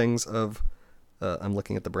 can things of, I'm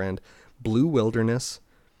looking at the brand, Blue Wilderness,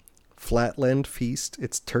 Flatland Feast.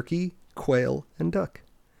 It's turkey, quail, and duck.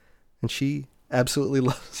 And she absolutely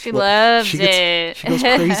loves She loves it. She goes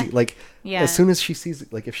crazy. Like, Yeah. as soon as she sees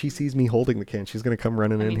it, like if she sees me holding the can, she's going to come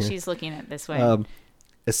running I in mean, here. she's looking at this way.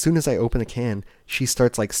 As soon as I open the can, she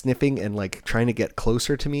starts like sniffing and like trying to get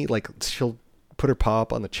closer to me. Like she'll put her paw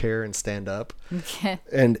up on the chair and stand up. Okay.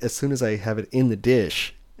 And as soon as I have it in the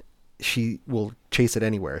dish, she will chase it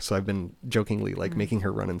anywhere. So I've been jokingly like making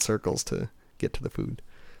her run in circles to get to the food.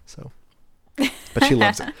 So, but she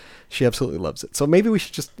loves it. She absolutely loves it. So maybe we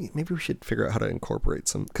should figure out how to incorporate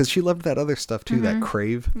some, because she loved that other stuff too, that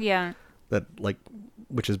Crave, Yeah. that like,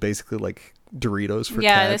 which is basically like Doritos for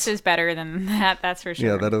Yeah, cats. this is better than that. That's for sure.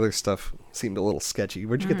 Yeah, that other stuff seemed a little sketchy.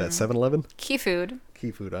 Where'd you get that? 7-Eleven? Key food.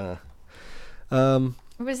 Key food,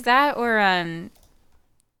 Was that or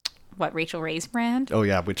what, Rachel Ray's brand? Oh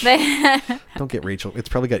yeah, which don't get Rachel. It's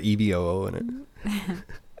probably got EVOO in it.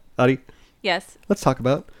 Adi, Yes. let's talk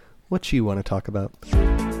about what you want to talk about.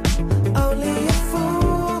 Only a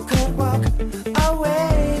fool could walk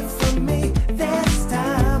away from me this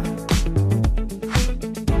time.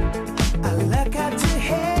 I look up to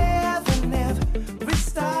heaven every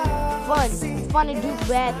star. Fun. It's fun to do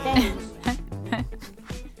bad things.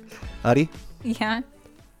 Adi, Yeah.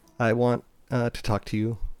 I want to talk to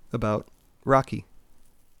you about Rocky.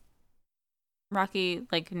 Rocky,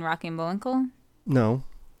 like in Rocky and Bullwinkle? No,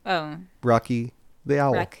 Oh, Rocky the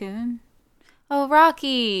owl. raccoon. Oh,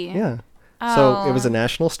 Rocky. Yeah. So it was Oh. a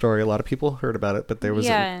national story. A lot of people heard about it, but there was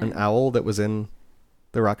Yeah. an owl that was in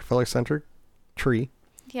the Rockefeller Center tree.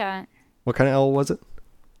 Yeah. What kind of owl was it?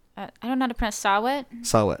 I don't know how to pronounce Sawet.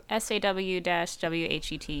 Sawet.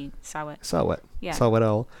 SAW-WHET. Sawet. Sawet. Yeah. Sawet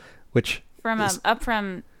owl, which From is- up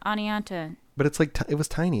from Anianta. but it's like it was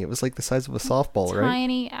tiny. It was like the size of a softball, right?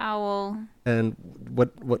 Tiny owl. And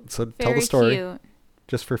what? So tell Very the story, cute.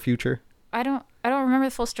 just for future. I don't remember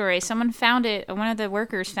the full story. Someone found it. One of the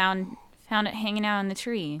workers found it hanging out in the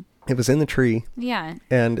tree. It was in the tree, Yeah.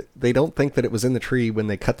 and they don't think that it was in the tree when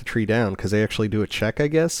they cut the tree down because they actually do a check, I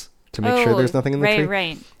guess, to make sure there's nothing in the tree.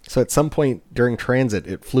 Right. So at some point during transit,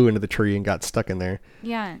 it flew into the tree and got stuck in there.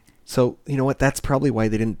 Yeah. So you know what? That's probably why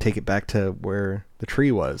they didn't take it back to where the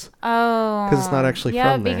tree was. Oh. 'Cause it's not actually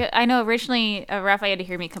yeah, from there. because I know originally Raphael had to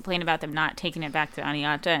hear me complain about them not taking it back to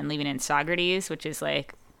Anianta and leaving it in Socrates, which is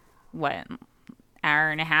like, what, hour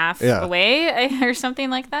and a half Yeah. away or something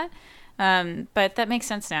like that. But that makes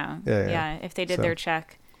sense now. Yeah. If they did So- their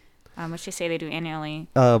check, which they say they do annually.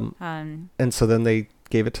 And so then they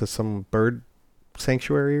gave it to some bird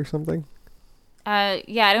sanctuary or something.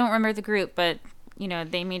 Yeah, I don't remember the group, but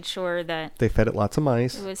they made sure that They fed it lots of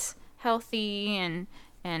mice, it was healthy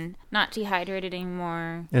and not dehydrated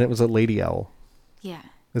anymore. and it was a lady owl. Yeah.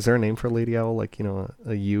 Is there a name for a lady owl? Like,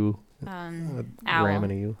 a ewe, a Owl. ram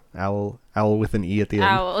and a ewe? Owl with an E at the end.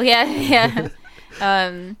 Owl. Yeah.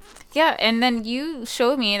 Yeah, and then you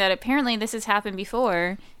showed me that apparently this has happened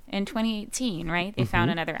before in 2018, right? They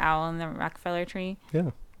found another owl in the Rockefeller tree.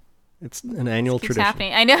 Yeah. It's an annual Keeps tradition.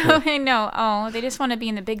 happening. I know, I know. Oh, they just want to be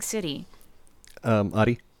in the big city.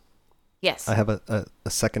 Adi, Yes. I have a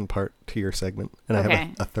second part to your segment, and I Okay.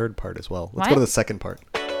 have a third part as well. Let's What? go to the second part.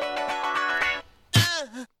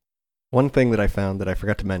 One thing that I found that I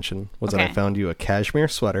forgot to mention was that I Okay. found you a cashmere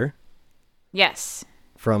sweater Yes.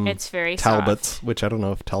 from It's very Talbot's, soft. which I don't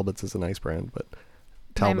know if Talbot's is a nice brand, but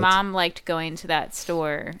Talbots. My mom liked going to that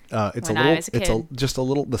store It's when a little. I was a kid. Just a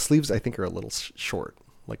little. The sleeves I think are a little short.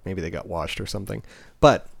 Like maybe they got washed or something.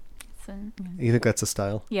 But So, you think that's a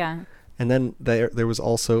style? yeah. And then there was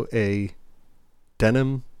also a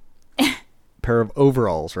denim pair of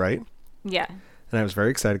overalls, right? Yeah. And I was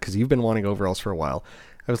very excited because you've been wanting overalls for a while.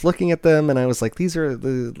 I was looking at them and I was like, they're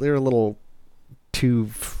a little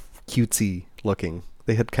too cutesy looking.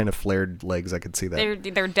 They had kind of flared legs. I could see that.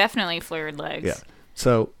 They're definitely flared legs. Yeah.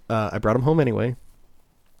 So I brought them home anyway,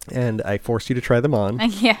 and I forced you to try them on.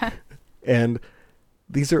 Yeah. And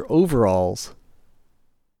these are overalls,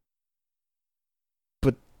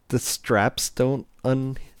 but the straps don't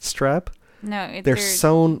unstrap. No, They're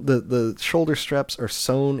sewn. The shoulder straps are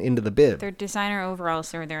sewn into the bib. They're designer overalls,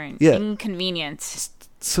 so they're an Yeah. inconvenience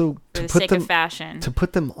So for to the put sake them of fashion. to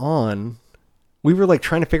put them on, we were like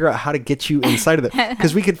trying to figure out how to get you inside of it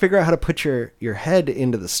because we could figure out how to put your head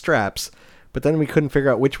into the straps, but then we couldn't figure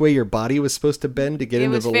out which way your body was supposed to bend to get It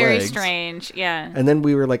into was the very legs. strange. Yeah. And then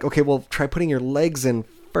we were like, okay, well, try putting your legs in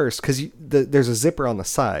first because there's a zipper on the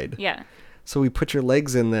side. Yeah. So we put your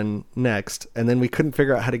legs in then next, and then we couldn't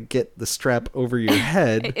figure out how to get the strap over your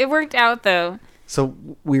head. It worked out though. So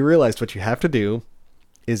we realized what you have to do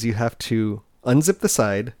is you have to unzip the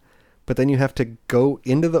side, but then you have to go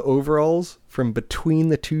into the overalls from between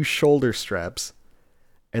the two shoulder straps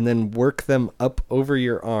and then work them up over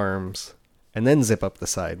your arms and then zip up the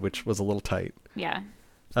side, which was a little tight. Yeah.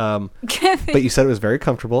 But you said it was very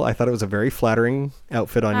comfortable. I thought it was a very flattering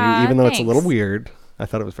outfit on you, even though it's a little thanks. weird. I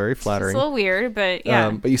thought it was very It's flattering. a little weird, but yeah.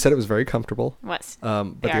 But you said it was very comfortable. Was. But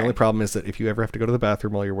They the are. only problem is that if you ever have to go to the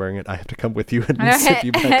bathroom while you're wearing it, I have to come with you and zip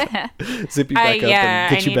you back up, Yeah,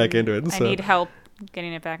 and get you back into it. I So. need help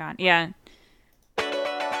getting it back on. Yeah.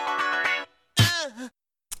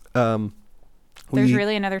 There's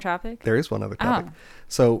really another topic? There is one other topic. Oh.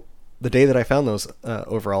 So the day that I found those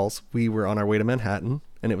overalls, we were on our way to Manhattan,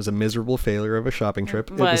 and it was a miserable failure of a shopping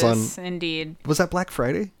trip. It was on. Indeed. Was that Black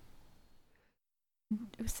Friday?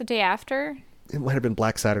 It was the day after. It might have been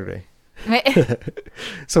Black Saturday.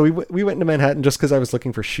 So we went into Manhattan just because I was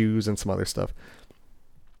looking for shoes and some other stuff.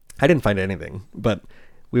 I didn't find anything, but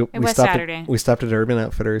we was stopped. Saturday. We stopped at Urban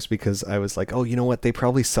Outfitters because I was like, oh, you know what? They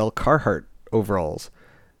probably sell Carhartt overalls,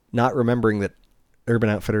 not remembering that Urban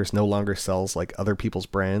Outfitters no longer sells like other people's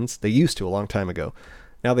brands. They used to a long time ago.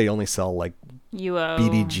 Now they only sell like UO.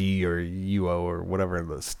 BDG or UO or whatever it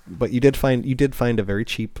was. But you did find a very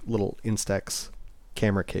cheap little Instax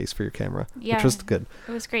camera case for your camera, Yeah, which was good.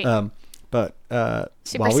 it was great. But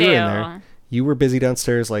Super while we were in sale. there, you were busy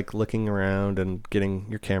downstairs, like looking around and getting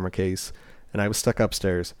your camera case, and I was stuck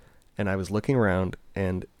upstairs, and I was looking around,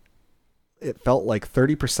 and it felt like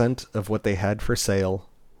 30% of what they had for sale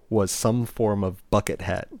was some form of bucket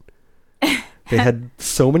hat. They had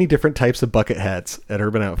so many different types of bucket hats at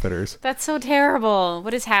Urban Outfitters. That's so terrible.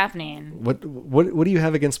 What is happening? What do you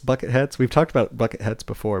have against bucket hats? We've talked about bucket hats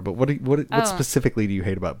before, but what Oh. specifically do you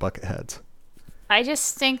hate about bucket hats? I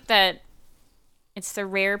just think that it's the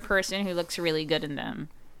rare person who looks really good in them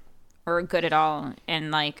or good at all.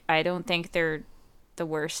 And like, I don't think they're the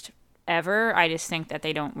worst ever. I just think that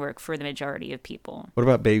they don't work for the majority of people. What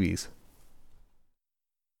about babies?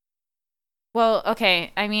 Well,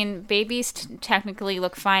 okay. I mean, babies technically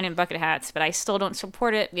look fine in bucket hats, but I still don't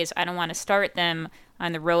support it because I don't want to start them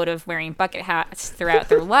on the road of wearing bucket hats throughout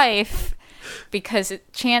their life because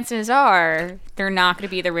chances are they're not going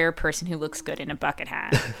to be the rare person who looks good in a bucket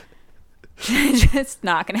hat. It's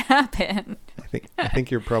not going to happen. I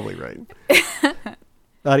think you're probably right.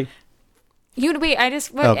 Adi? Wait,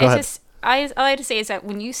 all I have to say is that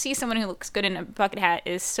when you see someone who looks good in a bucket hat,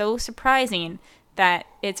 it is so surprising that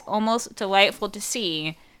it's almost delightful to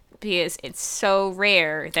see because it's so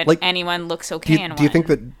rare that Like, anyone looks okay in one. Do you think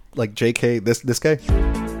that like JK, this guy,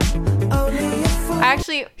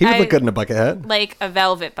 Actually, he would look good in a bucket hat? like a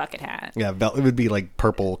velvet bucket hat. Yeah, it would be like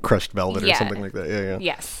purple crushed velvet or Yeah. something like that. Yeah.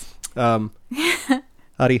 Yes.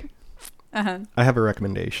 Adi, Uh-huh. I have a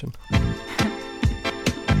recommendation.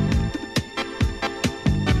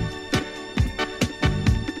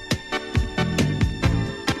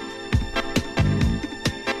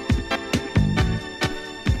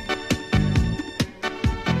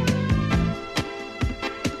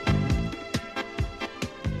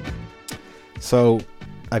 So,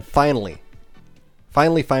 I finally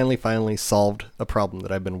solved a problem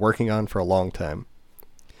that I've been working on for a long time.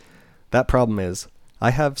 That problem is,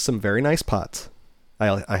 I have some very nice pots.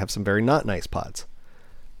 I have some very not nice pots.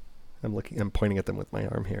 I'm pointing at them with my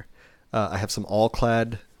arm here. I have some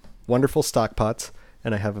all-clad, wonderful stock pots,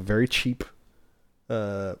 and I have a very cheap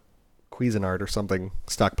Cuisinart or something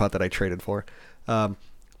stock pot that I traded for. But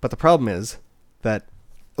the problem is that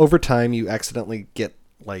over time you accidentally get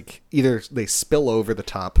like either they spill over the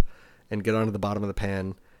top and get onto the bottom of the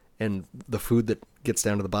pan, and the food that gets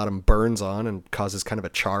down to the bottom burns on and causes kind of a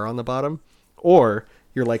char on the bottom, or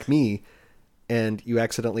you're like me and you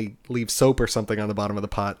accidentally leave soap or something on the bottom of the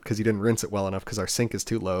pot because you didn't rinse it well enough because our sink is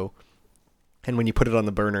too low. And when you put it on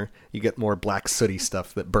the burner, you get more black sooty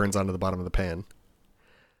stuff that burns onto the bottom of the pan.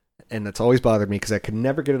 And that's always bothered me because I could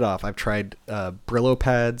never get it off. I've tried Brillo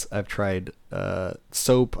pads. I've tried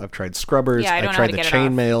soap. I've tried scrubbers. Yeah, I don't I've know how tried to the get it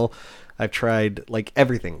off. chainmail. I've tried like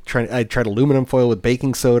everything. I tried aluminum foil with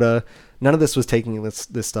baking soda. None of this was taking this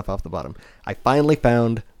stuff off the bottom. I finally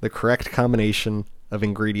found the correct combination of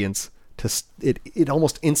ingredients it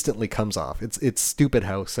almost instantly comes off. It's stupid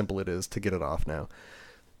how simple it is to get it off now.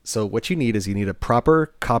 So what you need is a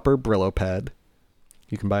proper copper Brillo pad.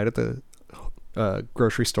 You can buy it at the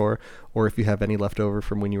grocery store, or if you have any left over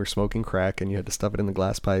from when you were smoking crack and you had to stuff it in the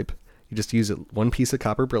glass pipe, you just use one piece of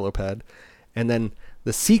copper Brillo pad. And then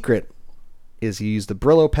the secret is you use the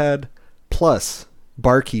Brillo pad plus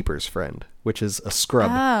Barkeeper's Friend, which is a scrub,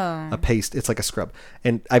 a paste. It's like a scrub.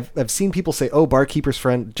 And I've seen people say, "Oh, Barkeeper's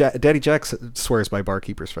Friend." Daddy Jack swears by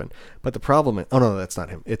Barkeeper's Friend, but the problem is, oh no, that's not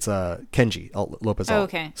him. It's Kenji Lopez.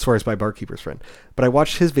 Okay. Swears by Barkeeper's Friend. But I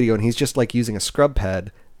watched his video and he's just like using a scrub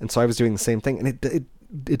pad, and so I was doing the same thing, and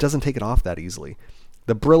it doesn't take it off that easily.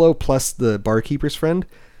 The Brillo plus the Barkeeper's Friend,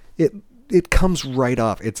 it comes right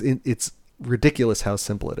off. It's ridiculous how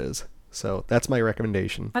simple it is. So that's my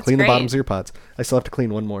recommendation. That's clean great. the bottoms of your pots. I still have to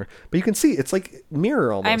clean one more, but you can see it's like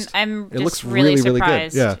mirror almost. I'm it just looks really really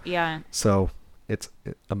surprised. good. Yeah. So it's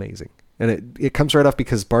amazing, and it comes right off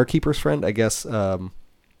because Barkeeper's Friend, I guess,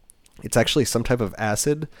 it's actually some type of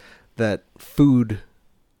acid that food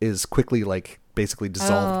is quickly like basically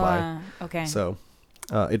dissolved by. Okay. So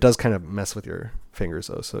it does kind of mess with your fingers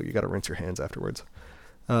though, so you got to rinse your hands afterwards.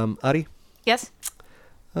 Adi? Yes.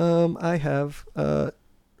 I have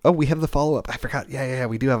oh, we have the follow-up. I forgot. Yeah,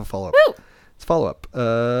 we do have a follow-up. Woo! It's follow-up.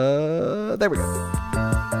 There we go.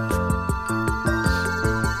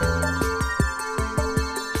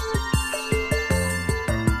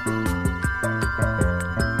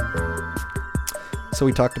 So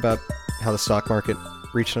we talked about how the stock market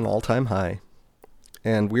reached an all-time high,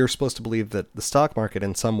 and we were supposed to believe that the stock market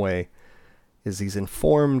in some way is these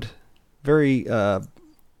informed, very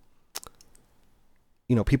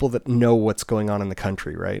people that know what's going on in the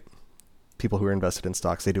country, right? People who are invested in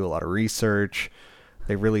stocks, they do a lot of research.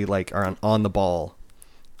 They really are on the ball.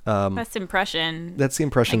 That's the impression. That's the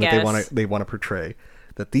impression I that guess. they want to portray,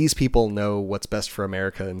 that these people know what's best for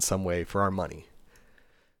America in some way for our money.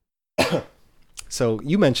 So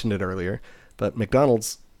you mentioned it earlier, but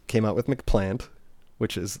McDonald's came out with McPlant,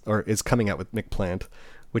 is coming out with McPlant,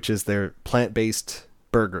 which is their plant-based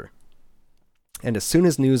burger. And as soon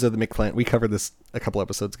as news of the McPlant, we covered this a couple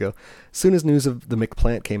episodes ago, as soon as news of the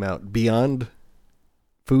McPlant came out, Beyond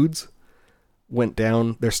Foods went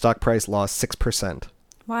down. Their stock price lost 6%.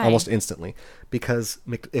 Why? Almost instantly. Because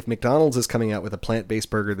if McDonald's is coming out with a plant-based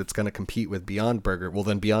burger that's going to compete with Beyond Burger, well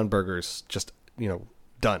then Beyond Burger is just,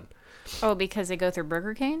 done. Oh, because they go through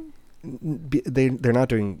Burger King? They're not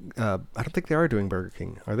doing, I don't think they are doing Burger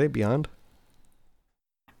King. Are they Beyond?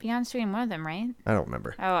 Beyond's doing one of them, right? I don't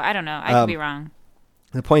remember. Oh, I don't know. I could be wrong.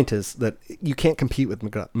 The point is that you can't compete with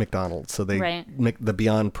McDonald's, so they make the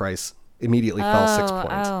Beyond price immediately fell 6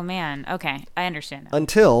 points. Oh, man. Okay. I understand now.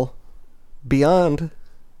 Until Beyond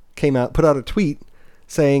put out a tweet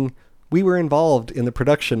saying, "We were involved in the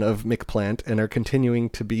production of McPlant and are continuing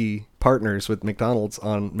to be partners with McDonald's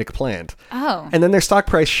on McPlant." Oh. And then their stock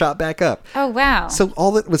price shot back up. Oh, wow. So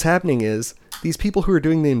all that was happening is these people who are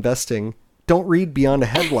doing the investing don't read beyond a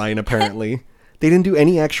headline, apparently. They didn't do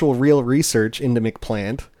any actual real research into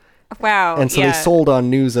McPlant. Wow. And so they sold on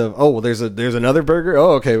news of, oh, well, there's another burger?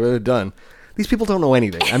 Oh, okay, we're done. These people don't know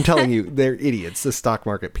anything. I'm telling you, they're idiots, the stock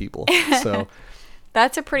market people. So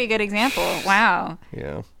that's a pretty good example. Wow.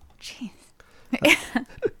 Yeah. Jeez.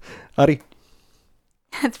 Adi,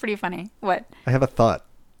 That's pretty funny. What? I have a thought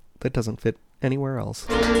that doesn't fit anywhere else.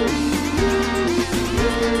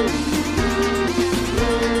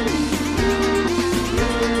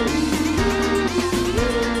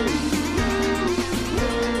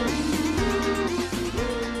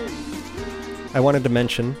 I wanted to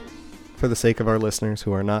mention, for the sake of our listeners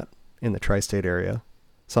who are not in the tri-state area,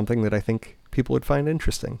 something that I think people would find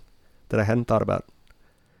interesting that I hadn't thought about.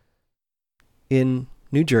 In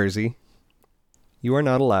New Jersey, you are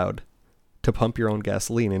not allowed to pump your own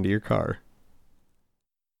gasoline into your car.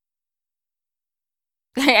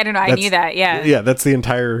 I don't know. I knew that. Yeah. Yeah, that's the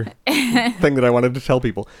entire thing that I wanted to tell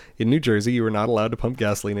people. In New Jersey, you were not allowed to pump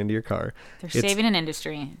gasoline into your car. They're It's- saving an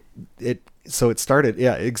industry. So it started,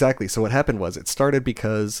 yeah, exactly. So what happened was it started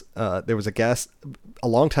because there was a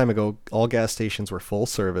long time ago, all gas stations were full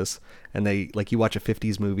service, and they, like, you watch a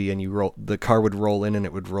 50s movie and the car would roll in and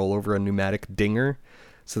it would roll over a pneumatic dinger.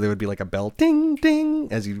 So there would be like a bell, ding, ding,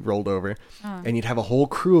 as you rolled over. And you'd have a whole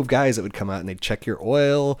crew of guys that would come out and they'd check your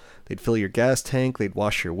oil, they'd fill your gas tank, they'd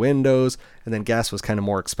wash your windows. And then gas was kind of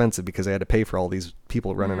more expensive because they had to pay for all these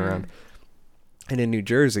people running around. And in New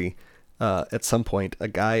Jersey, at some point, a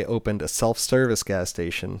guy opened a self-service gas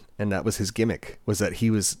station, and that was his gimmick, was that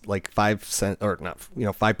he was like 5 cent or not,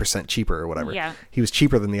 5% cheaper or whatever. Yeah. He was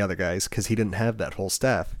cheaper than the other guys because he didn't have that whole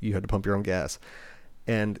staff. You had to pump your own gas.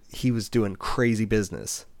 And he was doing crazy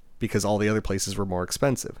business because all the other places were more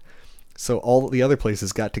expensive. So all the other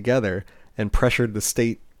places got together and pressured the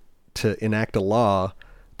state to enact a law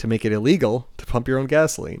to make it illegal to pump your own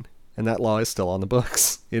gasoline. And that law is still on the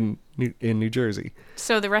books in New Jersey.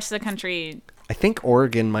 So the rest of the country. I think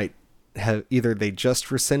Oregon might have either they just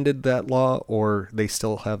rescinded that law or they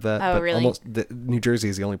still have that. Oh, but really? New Jersey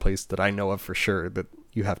is the only place that I know of for sure that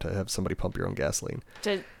you have to have somebody pump your own gasoline.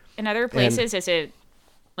 In other places, is it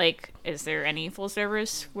like, is there any full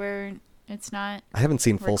service where it's not? I haven't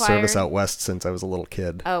seen full required? service out west since I was a little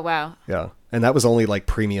kid. Oh, wow. Yeah. And that was only like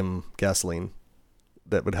premium gasoline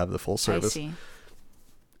that would have the full I service. see.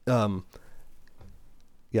 Yeah.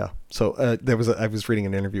 So I was reading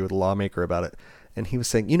an interview with a lawmaker about it, and he was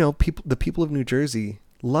saying, the people of New Jersey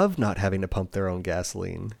love not having to pump their own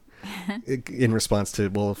gasoline. In response to,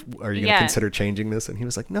 well, are you going to consider changing this? And he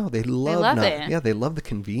was like, no, they love it. Yeah, they love the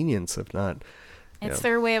convenience of not. It's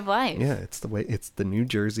their way of life. Yeah, it's the New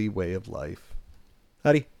Jersey way of life.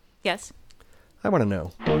 Howdy. Yes. I want to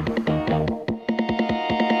know.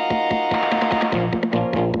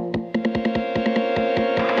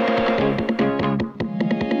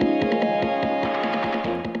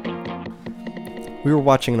 We were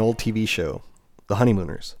watching an old TV show, The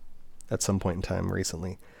Honeymooners, at some point in time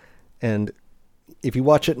recently. And if you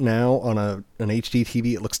watch it now on an HD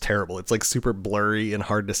TV, it looks terrible. It's like super blurry and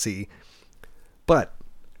hard to see. But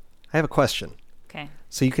I have a question. Okay.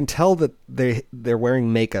 So you can tell that they're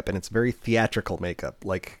wearing makeup, and it's very theatrical makeup,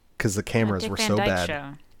 like because the cameras were so bad.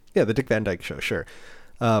 Show. Yeah, the Dick Van Dyke Show, sure.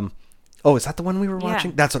 Oh, is that the one we were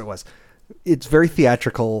watching? Yeah. That's what it was. It's very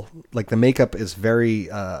theatrical. Like the makeup is very,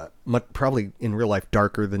 probably in real life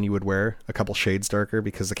darker than you would wear, a couple shades darker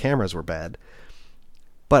because the cameras were bad.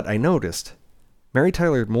 But I noticed Mary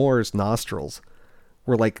Tyler Moore's nostrils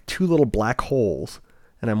were like two little black holes.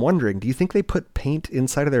 And I'm wondering, do you think they put paint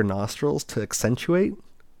inside of their nostrils to accentuate?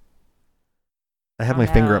 I have my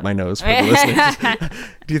finger up my nose for the listeners.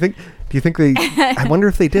 Do you think they, I wonder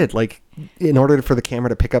if they did, like, in order for the camera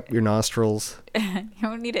to pick up your nostrils. You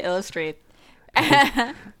don't need to illustrate.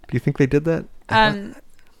 Do you think they did that?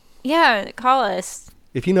 Yeah, call us.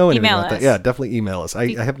 If you know anything Email about us. that, yeah, definitely email us.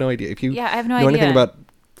 I have no idea. If you I have no know anything idea. about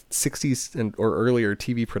 60s or earlier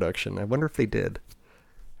TV production, I wonder if they did.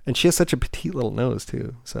 And she has such a petite little nose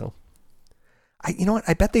too, so you know what?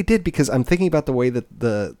 I bet they did because I'm thinking about the way that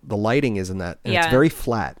the lighting is in that, and it's Yeah. very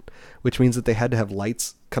flat, which means that they had to have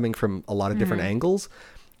lights coming from a lot of different angles,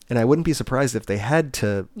 and I wouldn't be surprised if they had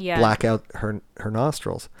to black out her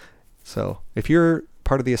nostrils. So if you're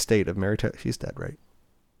part of the estate of Mary Tyler, she's dead, right?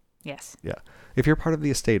 Yes. Yeah. If you're part of the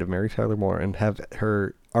estate of Mary Tyler Moore and have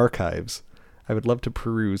her archives, I would love to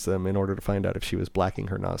peruse them in order to find out if she was blacking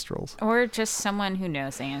her nostrils. Or just someone who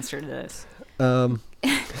knows the answer to this.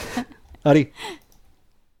 Adi,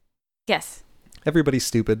 Yes. everybody's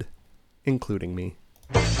stupid, including me.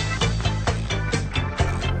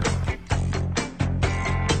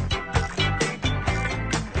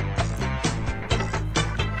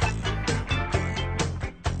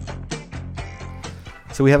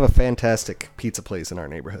 So we have a fantastic pizza place in our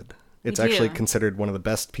neighborhood. It's We do. actually considered one of the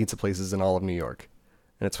best pizza places in all of New York.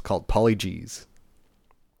 And it's called Polly G's.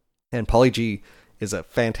 And Polly G is a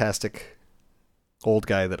fantastic old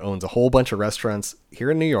guy that owns a whole bunch of restaurants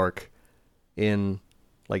here in New York, in,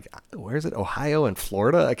 like, where is it? Ohio and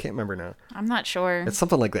Florida? I can't remember now. I'm not sure. It's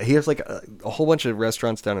something like that. He has like a whole bunch of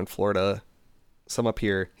restaurants down in Florida, some up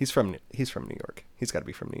here. He's from New York. He's got to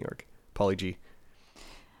be from New York. Pauly G.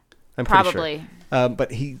 I'm pretty Probably. sure.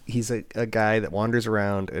 But he's a guy that wanders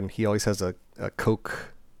around, and he always has a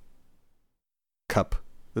Coke cup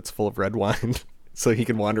that's full of red wine, so he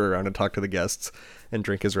can wander around and talk to the guests and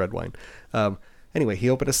drink his red wine. Anyway, he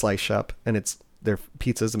opened a slice shop, and their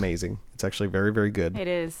pizza is amazing. It's actually very, very good. It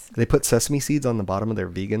is. They put sesame seeds on the bottom of their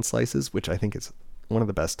vegan slices, which I think is one of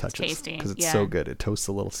the best touches. tasty, because it's yeah. so good. It toasts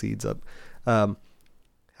the little seeds up.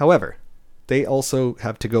 However, they also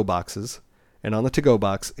have to-go boxes, and on the to-go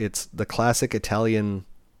box, it's the classic Italian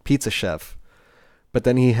pizza chef. But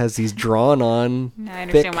then he has these drawn-on, I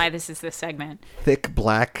understand why this is this segment. thick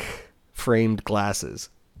black framed glasses.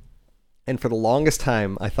 And for the longest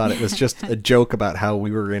time, I thought it was just a joke about how we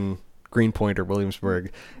were in Greenpoint or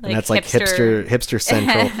Williamsburg, and Like that's like hipster. hipster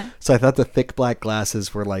central. So I thought the thick black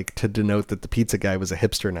glasses were like to denote that the pizza guy was a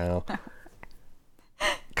hipster now.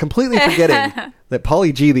 Completely forgetting that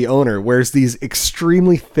Pauly G, the owner, wears these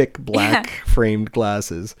extremely thick black framed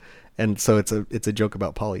glasses. And so it's a joke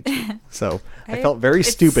about Pauly G. So I felt very It's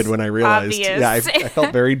stupid when I realized. obvious. Yeah, I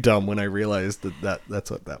felt very dumb when I realized that's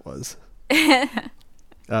what that was. I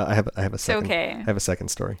have a second. okay. I have a second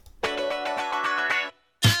story.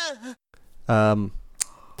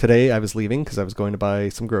 Today I was leaving because I was going to buy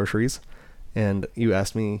some groceries, and you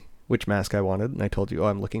asked me which mask I wanted, and I told you,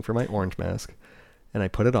 I'm looking for my orange mask, and I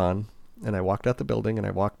put it on, and I walked out the building, and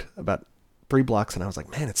I walked about 3 blocks, and I was like,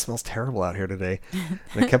 man, it smells terrible out here today. And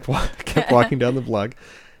I kept walking down the block.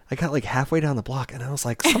 I got like halfway down the block, and I was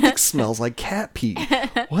like, something smells like cat pee.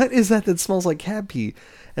 What is that smells like cat pee?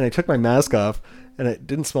 And I took my mask off, and it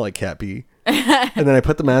didn't smell like cat pee. And then I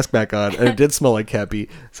put the mask back on, and it did smell like cat pee.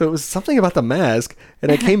 So it was something about the mask,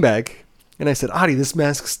 and I came back, and I said, Adi, this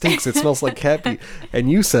mask stinks. It smells like cat pee. And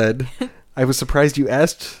you said, I was surprised you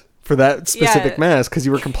asked for that specific mask because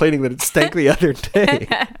you were complaining that it stank the other day.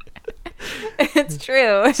 It's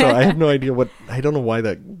true. So I have no idea I don't know why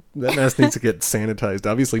that mask needs to get sanitized.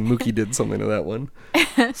 Obviously Mookie did something to that one.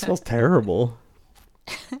 It smells terrible.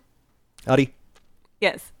 Adi,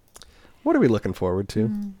 Yes. what are we looking forward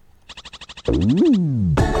to?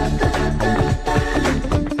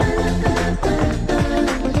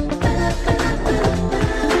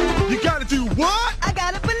 You gotta do what? I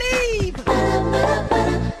gotta believe.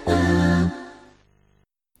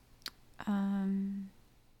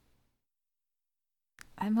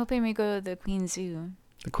 I'm hoping we go to the Queen Zoo.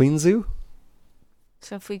 The Queen Zoo?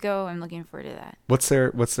 So if we go, I'm looking forward to that. What's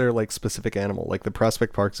their like specific animal? Like the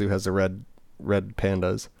Prospect Park Zoo has the red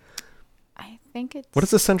pandas. I think it's What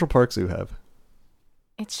does the Central Park Zoo have?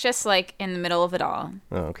 it's just like in the middle of it all.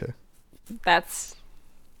 Oh, okay. That's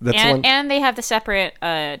That's and one. and they have the separate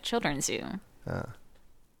children's zoo. Ah.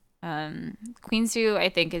 Queen Zoo, I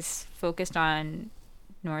think, is focused on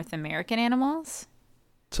North American animals.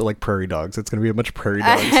 So like prairie dogs. It's going to be a bunch of prairie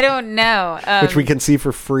dogs. I don't know. Which we can see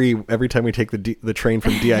for free every time we take the train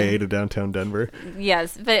from DIA to downtown Denver.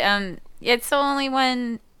 Yes, but it's the only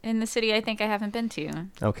one in the city I think I haven't been to.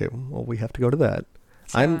 Okay, well we have to go to that.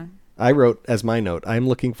 So- I wrote as my note, I'm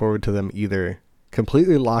looking forward to them either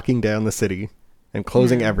completely locking down the city and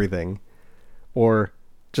closing everything, or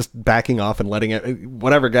just backing off and letting it,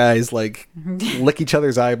 whatever, guys, like lick each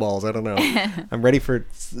other's eyeballs. I don't know. I'm ready for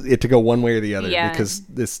it to go one way or the other because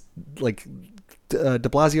this, like, de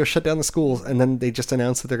Blasio shut down the schools and then they just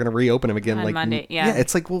announced that they're going to reopen them again. On like Monday, yeah.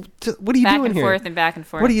 it's like, well, what are you Back doing and here? forth and back and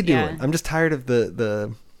forth. What are you doing? yeah. I'm just tired of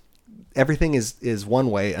the everything is one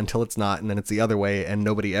way until it's not, and then it's the other way, and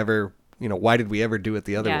nobody ever, why did we ever do it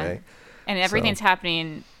the other Yeah. way? And everything's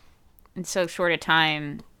happening in so short a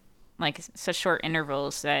time, like such short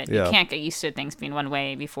intervals that Yeah. you can't get used to things being one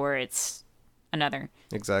way before it's another.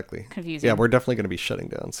 Exactly. Confusing. Yeah, we're definitely going to be shutting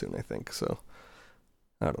down soon, I think. So,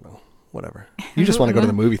 I don't know. Whatever. You just want to go to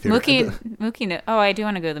the movie theater. Mookie. Oh, I do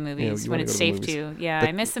want to go to the movies you when wanna it's go to the safe movies. to. Yeah, But-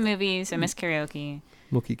 I miss the movies. I miss karaoke.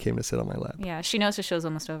 Mookie came to sit on my lap. Yeah, she knows the show's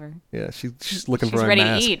almost over. Yeah, she's looking She's for my ready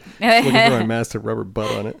mask. to eat. She's looking for my mask to rub her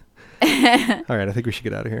butt on it. All right, I think we should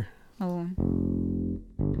get out of here. Oh.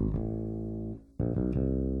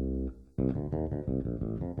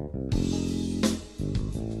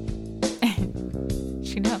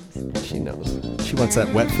 She knows. She knows. She wants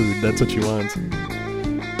that wet food. That's what she wants.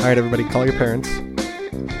 All right, everybody, call your parents.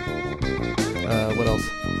 What else?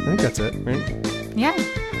 I think that's it, right? Yeah.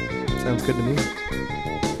 Sounds good to me.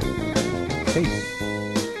 Hey.